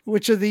 which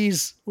of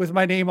these with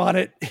my name on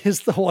it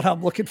is the one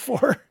I'm looking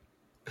for?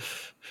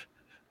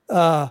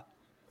 So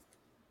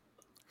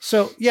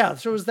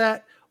it was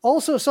that.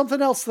 Also,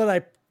 something else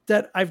that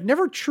that I've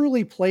never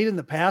truly played in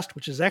the past,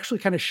 which is actually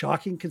kind of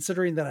shocking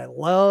considering that I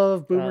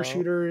love boomer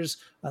shooters.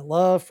 I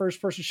love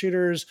first person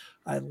shooters.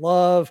 I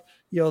love,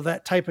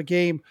 that type of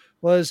game,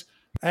 was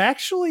I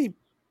actually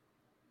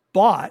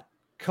bought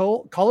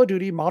Call of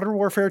Duty Modern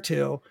Warfare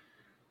 2,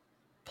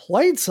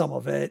 played some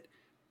of it,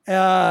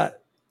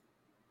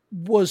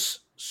 was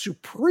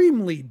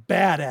supremely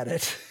bad at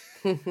it,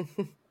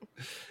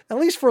 at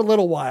least for a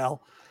little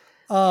while.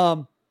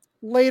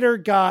 Later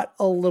got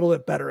a little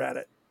bit better at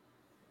it.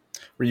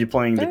 Were you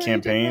playing the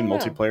campaign,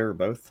 multiplayer, or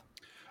both?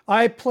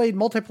 I played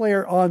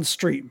multiplayer on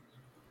stream.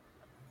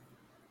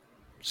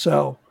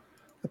 So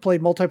I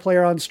played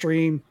multiplayer on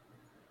stream,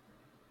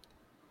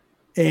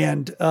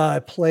 and I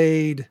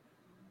played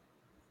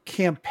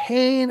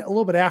campaign a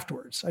little bit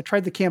afterwards. I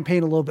tried the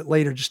campaign a little bit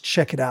later just to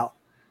check it out.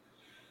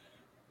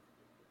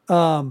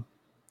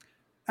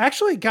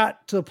 Actually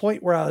got to the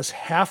point where I was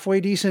halfway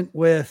decent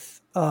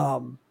with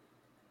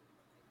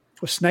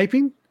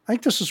sniping. I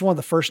think this was one of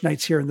the first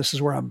nights here, and this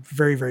is where I'm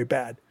very, very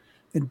bad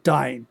and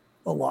dying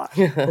a lot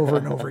over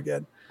and over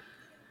again.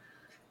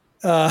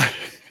 But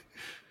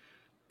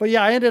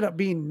yeah, I ended up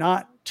being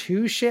not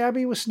too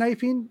shabby with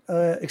sniping,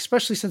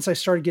 especially since I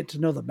started getting to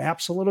know the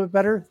maps a little bit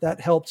better.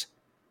 That helped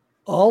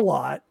a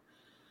lot.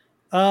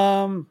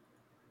 Liked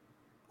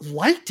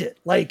it.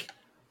 Like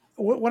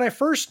when I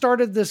first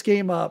started this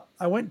game up,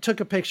 I went and took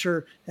a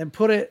picture and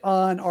put it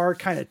on our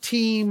kind of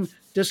team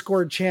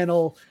Discord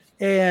channel.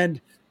 And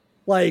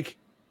like,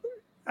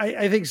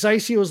 I think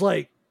Zeissy was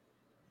like,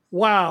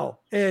 wow.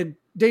 And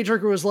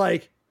Daydrinker was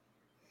like,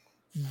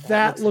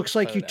 that looks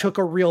like you took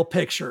a real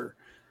picture.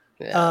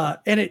 Yeah.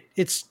 And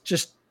it's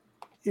just,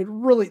 it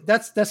really,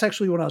 that's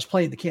actually when I was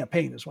playing the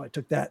campaign is when I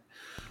took that.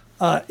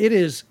 It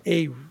is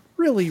a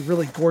really,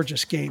 really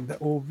gorgeous game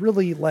that will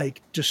really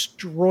like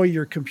destroy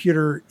your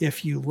computer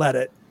if you let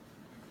it.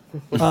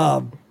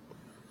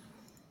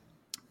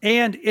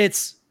 And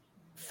it's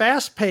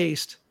fast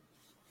paced,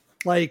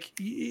 like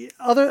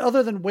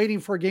other than waiting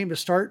for a game to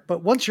start.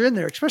 But once you're in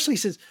there, especially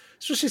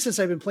since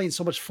I've been playing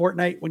so much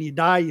Fortnite, when you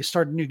die, you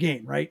start a new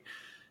game. Right.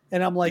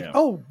 And I'm like,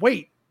 oh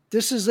wait,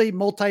 this is a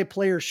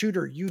multiplayer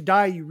shooter. You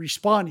die, you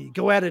respawn, you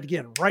go at it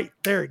again right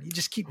there. You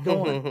just keep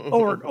going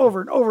over and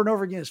over and over and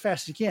over again as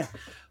fast as you can.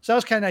 So that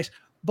was kind of nice.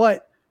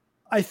 But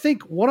I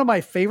think one of my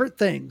favorite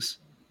things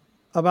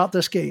about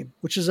this game,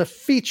 which is a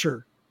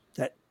feature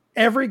that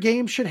every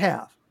game should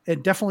have,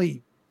 and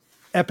definitely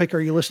Epic, are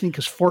you listening?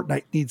 Because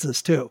Fortnite needs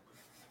this too.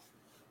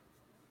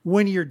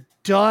 When you're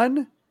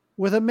done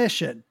with a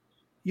mission,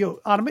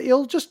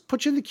 it'll just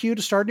put you in the queue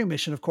to start a new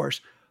mission, of course.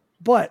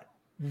 But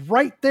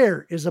right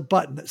there is a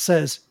button that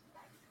says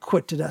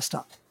quit to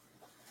desktop.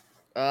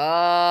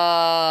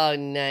 Oh,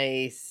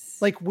 nice.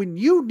 Like when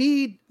you're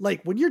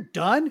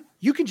done,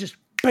 you can just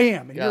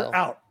bam, and you're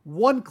out.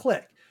 One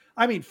click.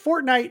 I mean,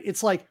 Fortnite,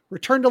 it's like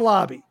return to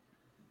lobby,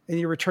 and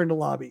you return to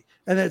lobby.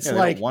 And then it's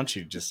like, don't want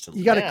you just to,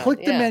 you got to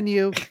click the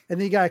menu, and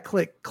then you got to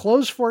click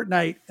close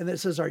Fortnite. And it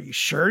says, are you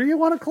sure you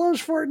want to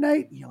close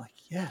Fortnite? And you're like,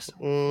 yes.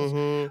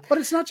 Mm-hmm. But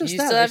it's not just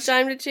that. You still have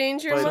time to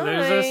change your mind.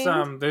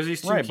 There's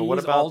these two keys, but what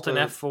about Alt and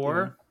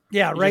F4?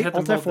 Yeah, you right. Just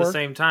hit them both at the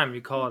same time.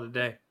 You call it a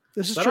day.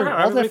 This is true.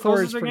 Alt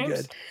F4 is pretty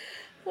good.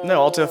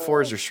 No, Alt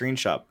F4 is your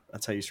screenshot.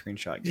 That's how you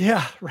screenshot games.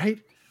 Yeah, right.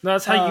 No,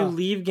 that's how you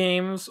leave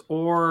games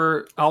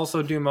or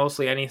also do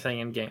mostly anything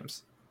in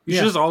games. You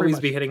should just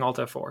always be hitting Alt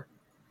F4.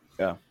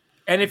 Yeah.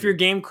 And if your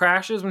game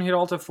crashes when you hit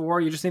Alt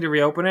F4, you just need to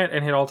reopen it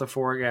and hit Alt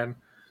F4 again.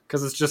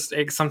 Because it's just,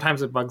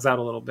 sometimes it bugs out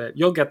a little bit.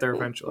 You'll get there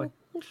eventually.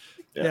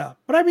 Yeah.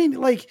 But I mean,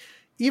 like,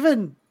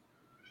 even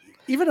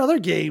other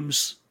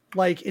games,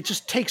 like, it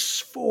just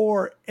takes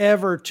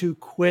forever to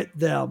quit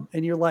them.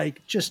 And you're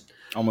like, just...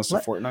 Almost a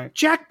Fortnite?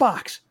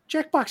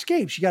 Jackbox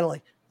games.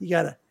 You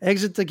gotta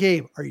exit the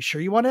game. Are you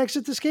sure you want to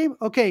exit this game?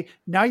 Okay,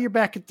 now you're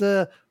back at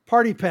the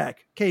party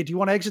pack. Okay, do you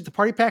want to exit the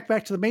party pack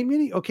back to the main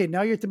menu? Okay,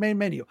 now you're at the main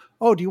menu.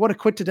 Oh, do you want to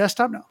quit to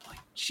desktop? No. Like,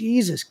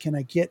 Jesus, can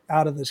I get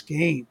out of this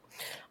game?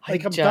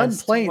 Like, I'm done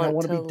playing. I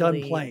want to be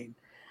done playing.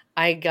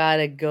 I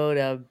gotta go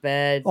to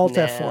bed. Alt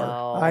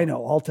F4. I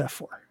know, Alt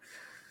F4.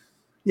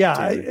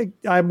 Yeah,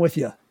 I'm with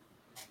you.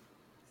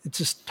 It's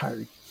just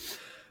tiring.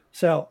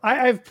 So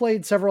I've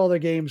played several other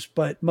games,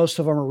 but most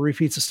of them are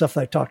repeats of stuff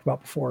that I've talked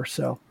about before.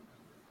 So,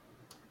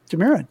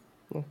 Demiran.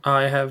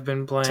 I have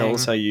been playing. Tell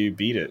us how you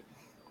beat it.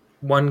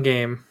 One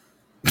game.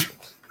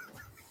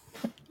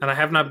 And I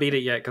have not beat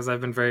it yet because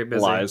I've been very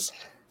busy. Lies.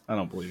 I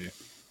don't believe you.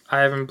 I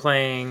have been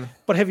playing.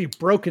 But have you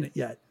broken it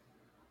yet?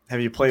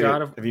 Have you played it?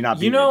 Have you not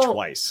beaten it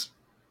twice?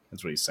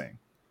 That's what he's saying.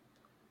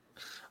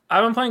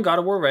 I've been playing God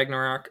of War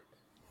Ragnarok.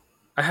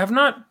 I have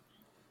not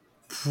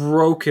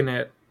broken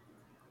it.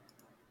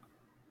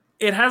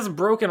 It has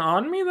broken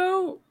on me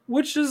though,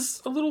 which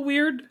is a little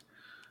weird.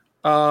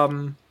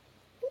 Tomato,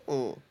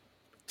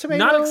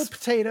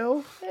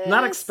 potato.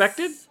 Not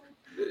expected.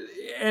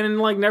 And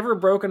like never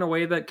broke in a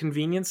way that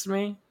convenienced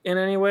me in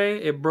any way.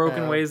 It broke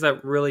in ways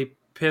that really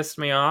pissed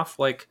me off.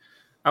 Like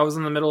I was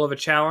in the middle of a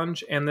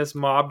challenge and this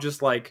mob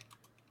just like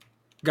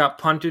got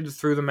punted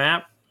through the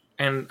map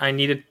and I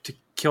needed to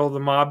kill the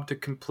mob to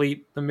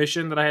complete the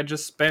mission that I had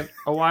just spent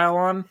a while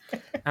on,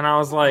 and I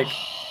was like,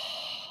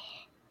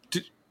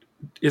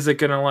 is it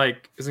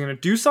gonna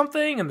do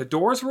something? And the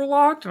doors were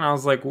locked, and I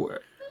was like,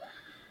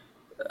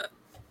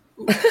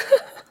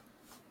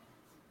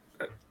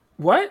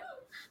 what?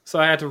 So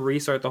I had to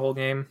restart the whole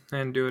game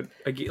and do it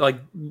again, like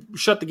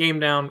shut the game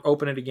down,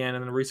 open it again,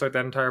 and then restart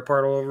that entire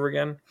part all over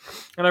again.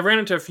 And I've ran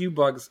into a few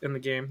bugs in the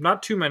game,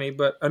 not too many,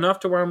 but enough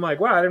to where I'm like,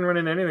 wow, I didn't run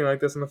into anything like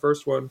this in the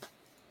first one.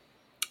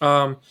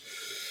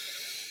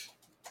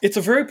 It's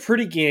a very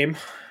pretty game.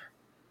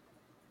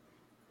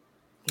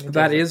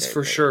 That is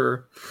for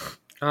sure.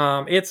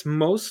 It's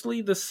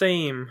mostly the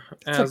same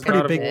as it's a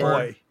pretty big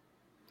boy.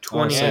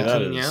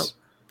 2018. Yeah,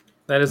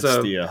 that's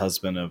the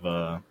husband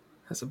of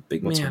that's a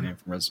big what's man. her name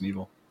from Resident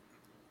Evil?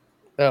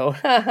 Oh,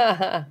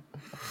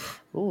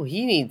 oh,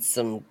 he needs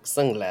some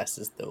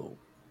sunglasses though.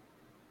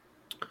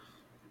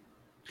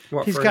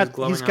 What, he's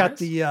got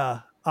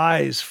the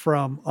eyes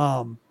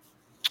from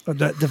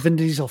the Vin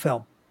Diesel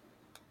film.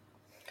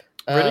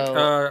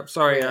 Riddick.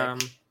 Sorry.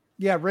 Riddick.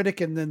 Yeah,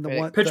 Riddick, and then the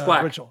one Pitch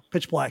Black. Original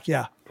Pitch Black.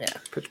 Yeah.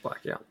 Pitch Black.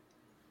 Yeah.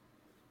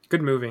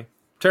 Good movie.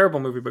 Terrible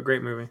movie, but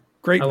great movie.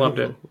 Great. I loved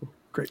it.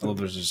 Great. Oh,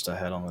 there's just a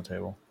head on the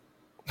table.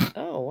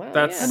 Oh wow.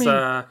 That's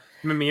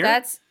Mimir.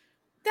 That's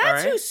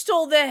right. who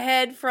stole the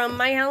head from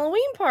my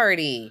Halloween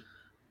party.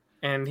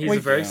 And he's a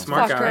very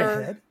smart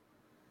guy.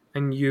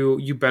 And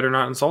you better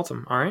not insult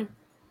him. All right.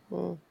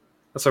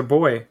 That's our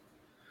boy.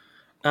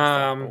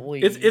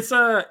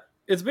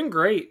 It's been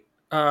great.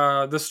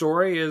 The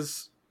story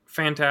is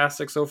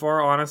fantastic so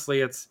far.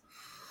 Honestly,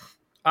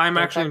 I'm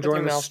actually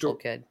enjoying the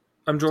story.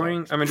 I'm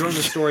enjoying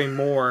the story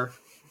more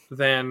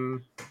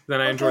than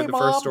I enjoyed the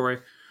first story.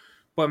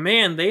 But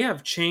man, they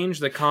have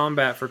changed the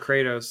combat for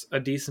Kratos a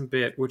decent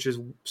bit, which is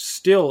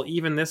still,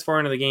 even this far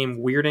into the game,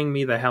 weirding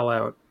me the hell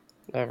out.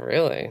 Oh,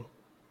 really?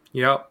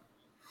 Yep.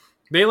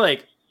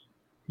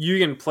 You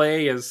can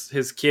play as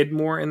his kid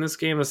more in this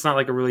game. It's not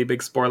like a really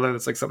big spoiler.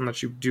 That's like something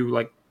that you do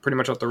like pretty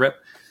much off the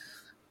rip.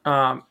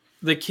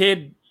 The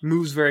kid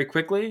moves very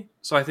quickly,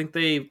 so I think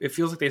it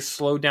feels like they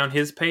slowed down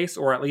his pace,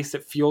 or at least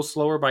it feels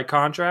slower by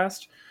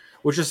contrast,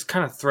 which just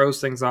kind of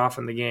throws things off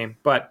in the game.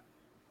 But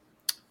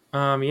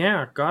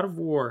God of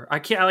War. I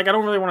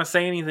don't really want to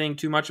say anything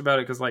too much about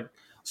it because like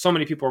so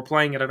many people are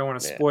playing it. I don't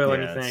want to spoil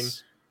anything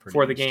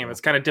for the game.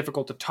 It's kind of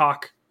difficult to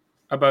talk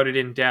about it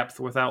in depth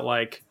without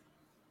like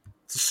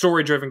it's a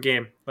story-driven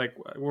game. Like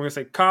we're gonna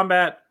say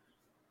combat,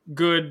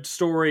 good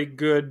story,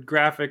 good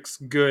graphics,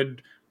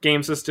 good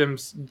game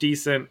systems,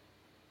 decent.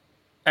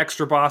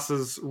 Extra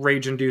bosses,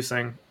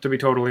 rage-inducing, to be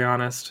totally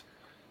honest.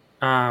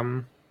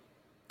 I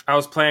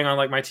was playing on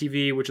like my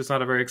TV, which is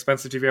not a very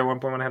expensive TV at one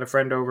point when I had a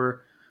friend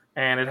over,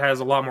 and it has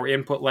a lot more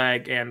input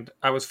lag, and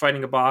I was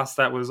fighting a boss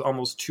that was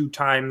almost 2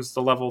 times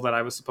the level that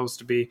I was supposed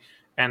to be,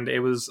 and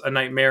it was a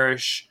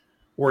nightmarish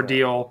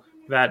ordeal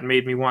that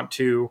made me want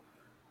to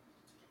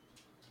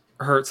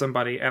hurt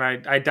somebody, and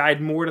I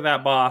died more to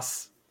that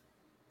boss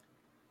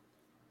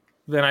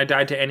than I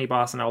died to any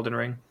boss in Elden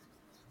Ring.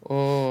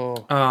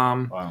 Oh.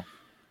 Wow.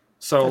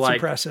 So that's like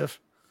impressive.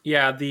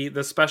 Yeah,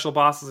 the special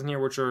bosses in here,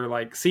 which are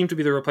like seem to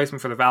be the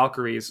replacement for the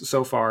Valkyries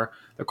so far.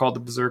 They're called the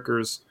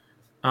Berserkers,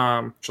 which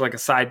are like a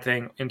side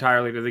thing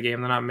entirely to the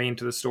game. They're not main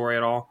to the story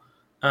at all.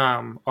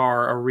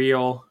 Are a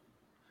real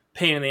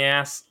pain in the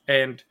ass.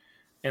 And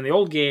in the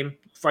old game,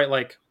 fight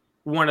like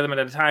one of them at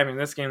a time. In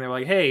this game, they're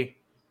like, "Hey,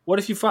 what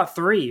if you fought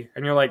 3?"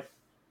 And you're like,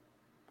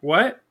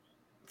 "What?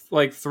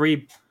 Like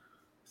three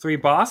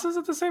bosses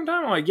at the same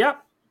time?" I'm like,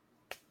 "Yep.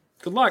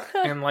 Good luck."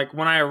 And like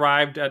when I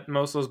arrived at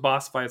most of those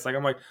boss fights, like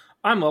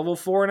I'm level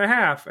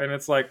 4.5, and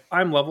it's like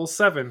I'm level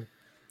 7,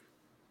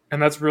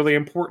 and that's really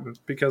important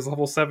because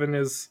level 7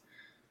 is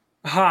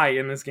high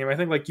in this game. I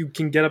think like you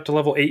can get up to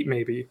level 8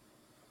 maybe.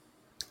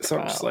 So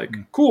I'm just like,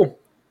 cool,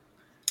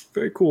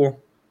 very cool.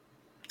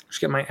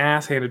 Just get my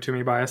ass handed to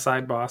me by a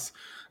side boss,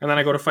 and then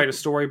I go to fight a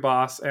story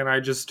boss, and I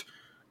just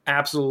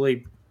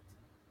absolutely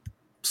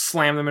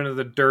slam them into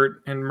the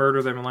dirt and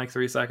murder them in like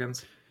 3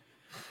 seconds.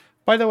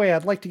 By the way,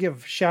 I'd like to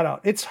give a shout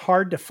out. It's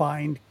hard to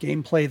find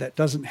gameplay that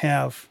doesn't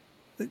have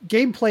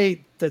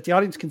gameplay that the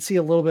audience can see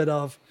a little bit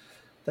of,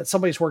 that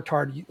somebody's worked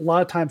hard. A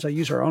lot of times I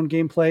use our own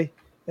gameplay,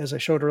 as I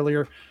showed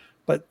earlier,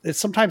 but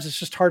sometimes it's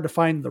just hard to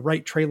find the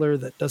right trailer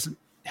that doesn't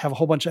have a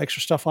whole bunch of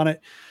extra stuff on it.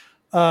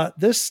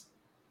 This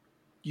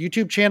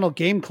YouTube channel,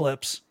 Game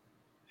Clips,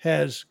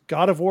 has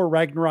God of War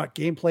Ragnarok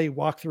gameplay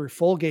walkthrough,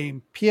 full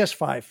game,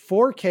 PS5,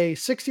 4K,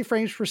 60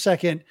 frames per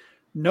second,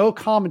 no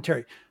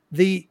commentary.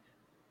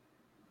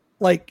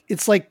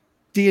 It's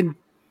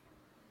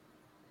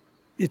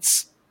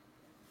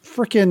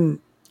freaking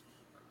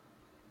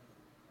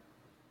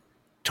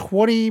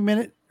 20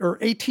 minute or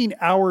 18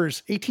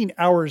 hours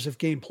of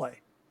gameplay.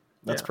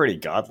 That's pretty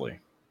godly.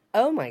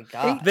 Oh my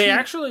god. They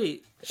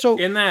actually, so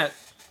in that,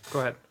 go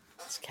ahead.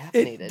 It's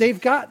caffeinated.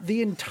 They've got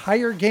the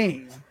entire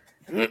game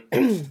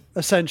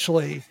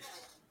essentially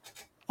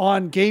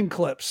on Game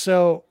Clips.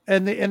 So,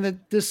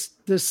 this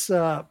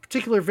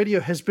particular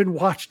video has been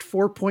watched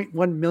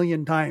 4.1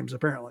 million times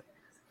apparently.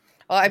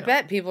 Oh, I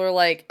bet people are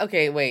like,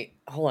 okay, wait,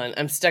 hold on,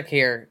 I'm stuck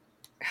here.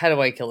 How do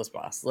I kill this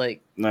boss?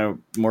 Like, no,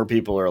 more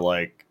people are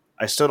like,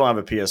 I still don't have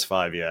a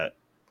PS5 yet.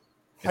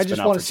 I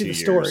just want to see the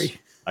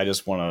story. I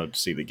just want to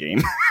see the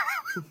game.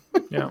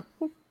 Yeah.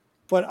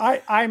 But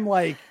I'm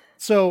like,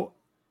 so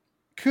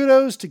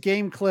kudos to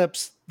Game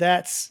Clips.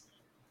 That's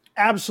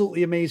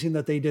absolutely amazing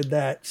that they did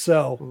that.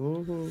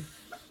 So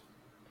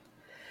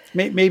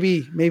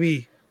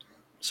maybe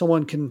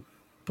someone can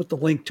put the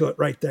link to it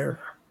right there.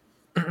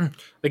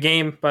 The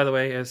game, by the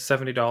way, is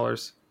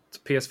 $70. It's a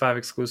PS5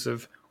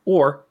 exclusive,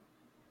 or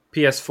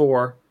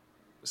PS4,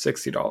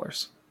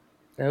 $60.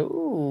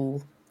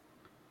 oh.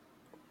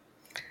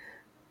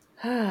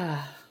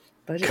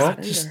 Budget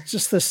God, spender.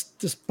 just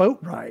this boat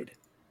ride.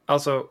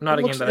 Also, not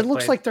a game that I've it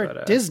looks played, like they're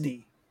but,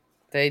 Disney.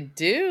 They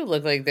do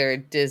look like they're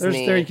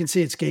Disney. There you can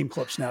see it's Game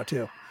Clips now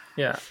too.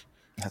 Yeah.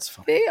 That's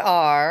fun. They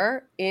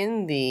are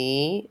in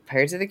the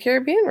Pirates of the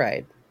Caribbean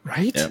ride.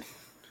 Right? Yep.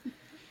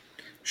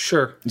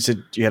 Sure. You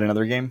said you had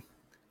another game?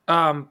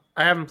 I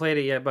haven't played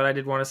it yet, but I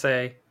did want to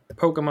say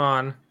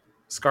Pokemon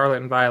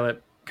Scarlet and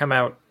Violet come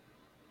out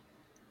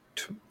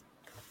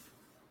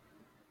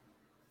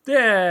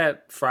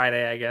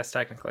Friday, I guess,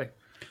 technically.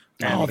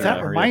 And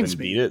that reminds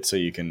me. Beat it so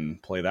you can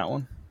play that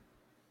one.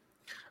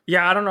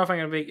 Yeah, I don't know if I'm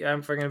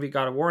gonna beat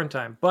God of War in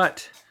time,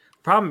 but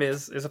the problem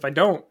is if I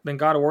don't, then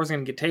God of War is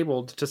gonna get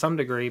tabled to some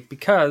degree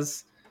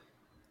because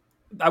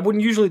I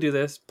wouldn't usually do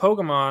this.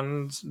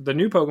 The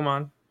new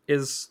Pokemon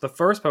is the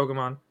first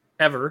Pokemon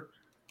ever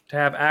to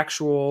have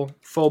actual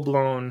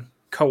full-blown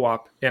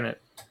co-op in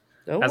it.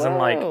 Oh, As in,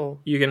 like,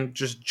 you can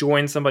just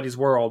join somebody's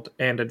world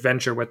and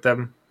adventure with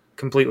them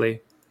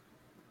completely.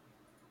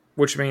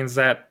 Which means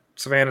that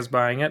Savannah's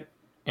buying it,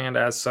 and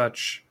as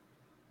such,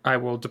 I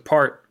will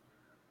depart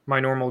my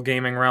normal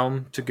gaming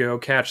realm to go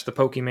catch the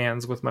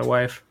Pokemans with my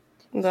wife.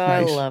 I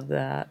love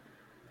that.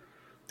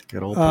 The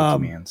good old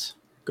Pokemans.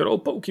 Good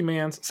old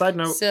Pokemans. Side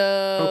note, So,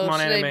 Pokemon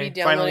should anime I be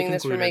downloading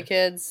this for concluded. my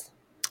kids?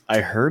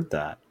 I heard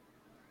that.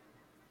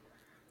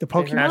 The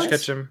Pokemon. Ash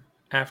Ketchum,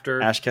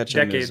 after Ash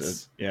Ketchum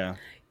decades,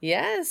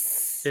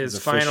 Yes. is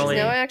He's finally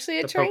He's now actually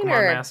a the trainer.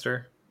 Pokemon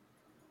master.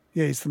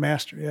 Yeah, he's the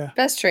master. Yeah.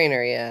 Best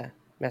trainer, yeah.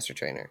 Master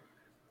trainer.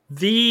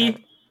 The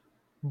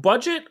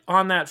budget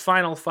on that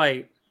final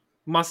fight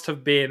must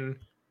have been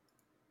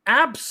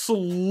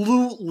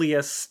absolutely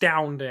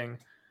astounding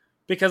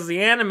because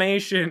the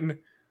animation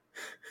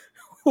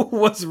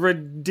was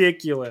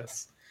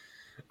ridiculous.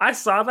 I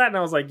saw that and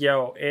I was like,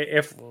 yo,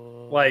 if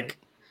like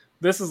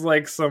this is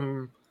like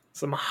some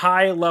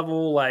high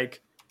level like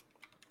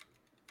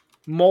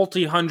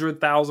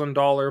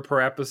multi-$100,000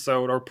 per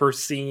episode or per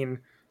scene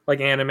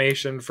like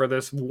animation for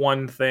this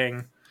one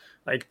thing.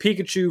 Like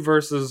Pikachu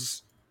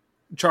versus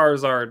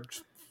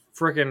Charizard,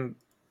 freaking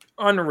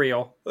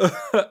unreal.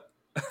 I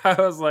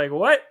was like,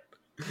 what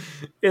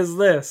is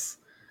this?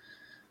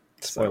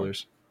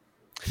 Spoilers.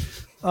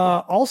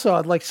 Also,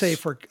 I'd like to say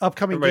for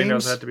upcoming Everybody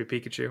games, knows that to be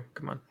Pikachu.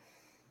 Come on.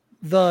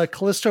 the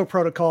Callisto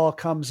Protocol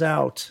comes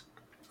out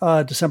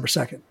December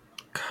 2nd.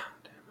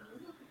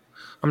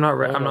 I'm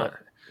not.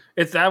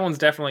 It's that one's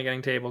definitely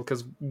getting tabled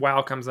because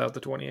WoW comes out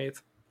the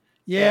 28th.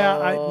 Yeah,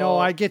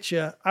 I get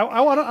you.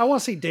 I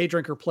want to see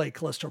Daydrinker play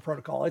Callisto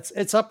Protocol.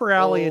 It's up her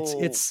alley.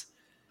 It's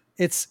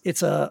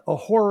a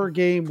horror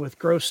game with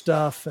gross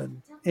stuff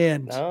and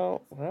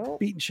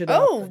beating shit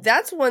up. Oh,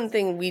 that's one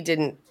thing we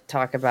didn't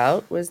talk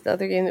about was the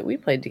other game that we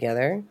played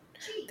together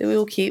that we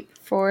will keep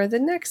for the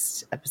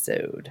next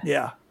episode.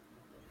 Yeah.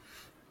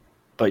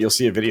 But you'll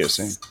see a video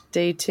soon.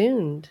 Stay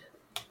tuned.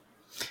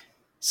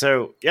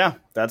 So yeah,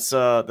 that's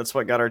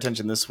what got our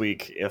attention this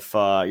week. If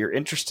you're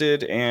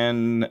interested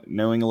in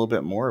knowing a little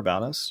bit more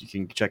about us, you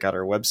can check out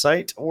our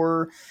website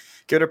or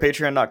go to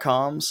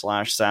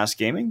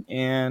patreon.com/sassgaming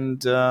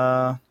and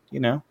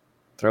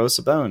throw us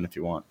a bone if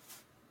you want.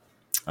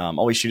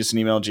 Always shoot us an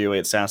email,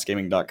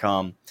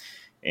 goa@sassgaming.com,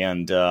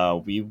 and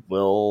we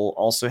will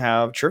also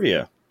have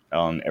trivia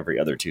on every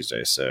other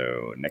Tuesday.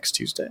 So next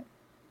Tuesday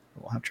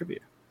we'll have trivia.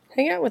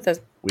 Hang out with us.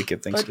 Week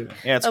of Thanksgiving.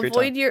 Yeah, it's a great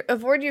time.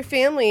 Avoid your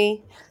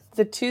family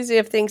the Tuesday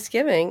of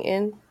Thanksgiving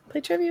and play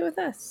trivia with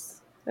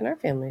us and our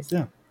families.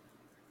 Yeah.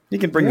 You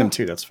can bring them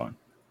too. That's fine.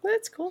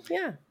 That's cool.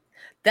 Yeah.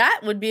 That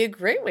would be a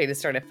great way to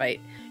start a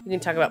fight. You can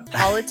talk about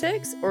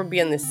politics or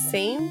be on the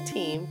same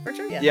team for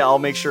trivia. Yeah, I'll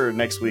make sure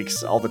next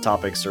week's all the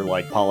topics are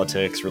like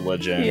politics,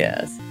 religion.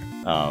 Yes.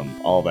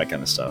 All that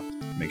kind of stuff.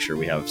 Make sure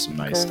we have some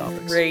nice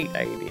topics. Great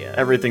idea.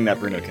 Everything that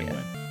Bruno can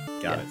win.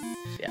 Got it.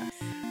 Yes.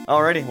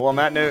 Alrighty. Well, on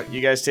that note,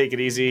 you guys take it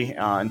easy.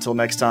 Until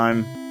next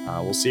time,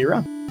 we'll see you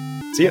around.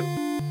 See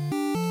you.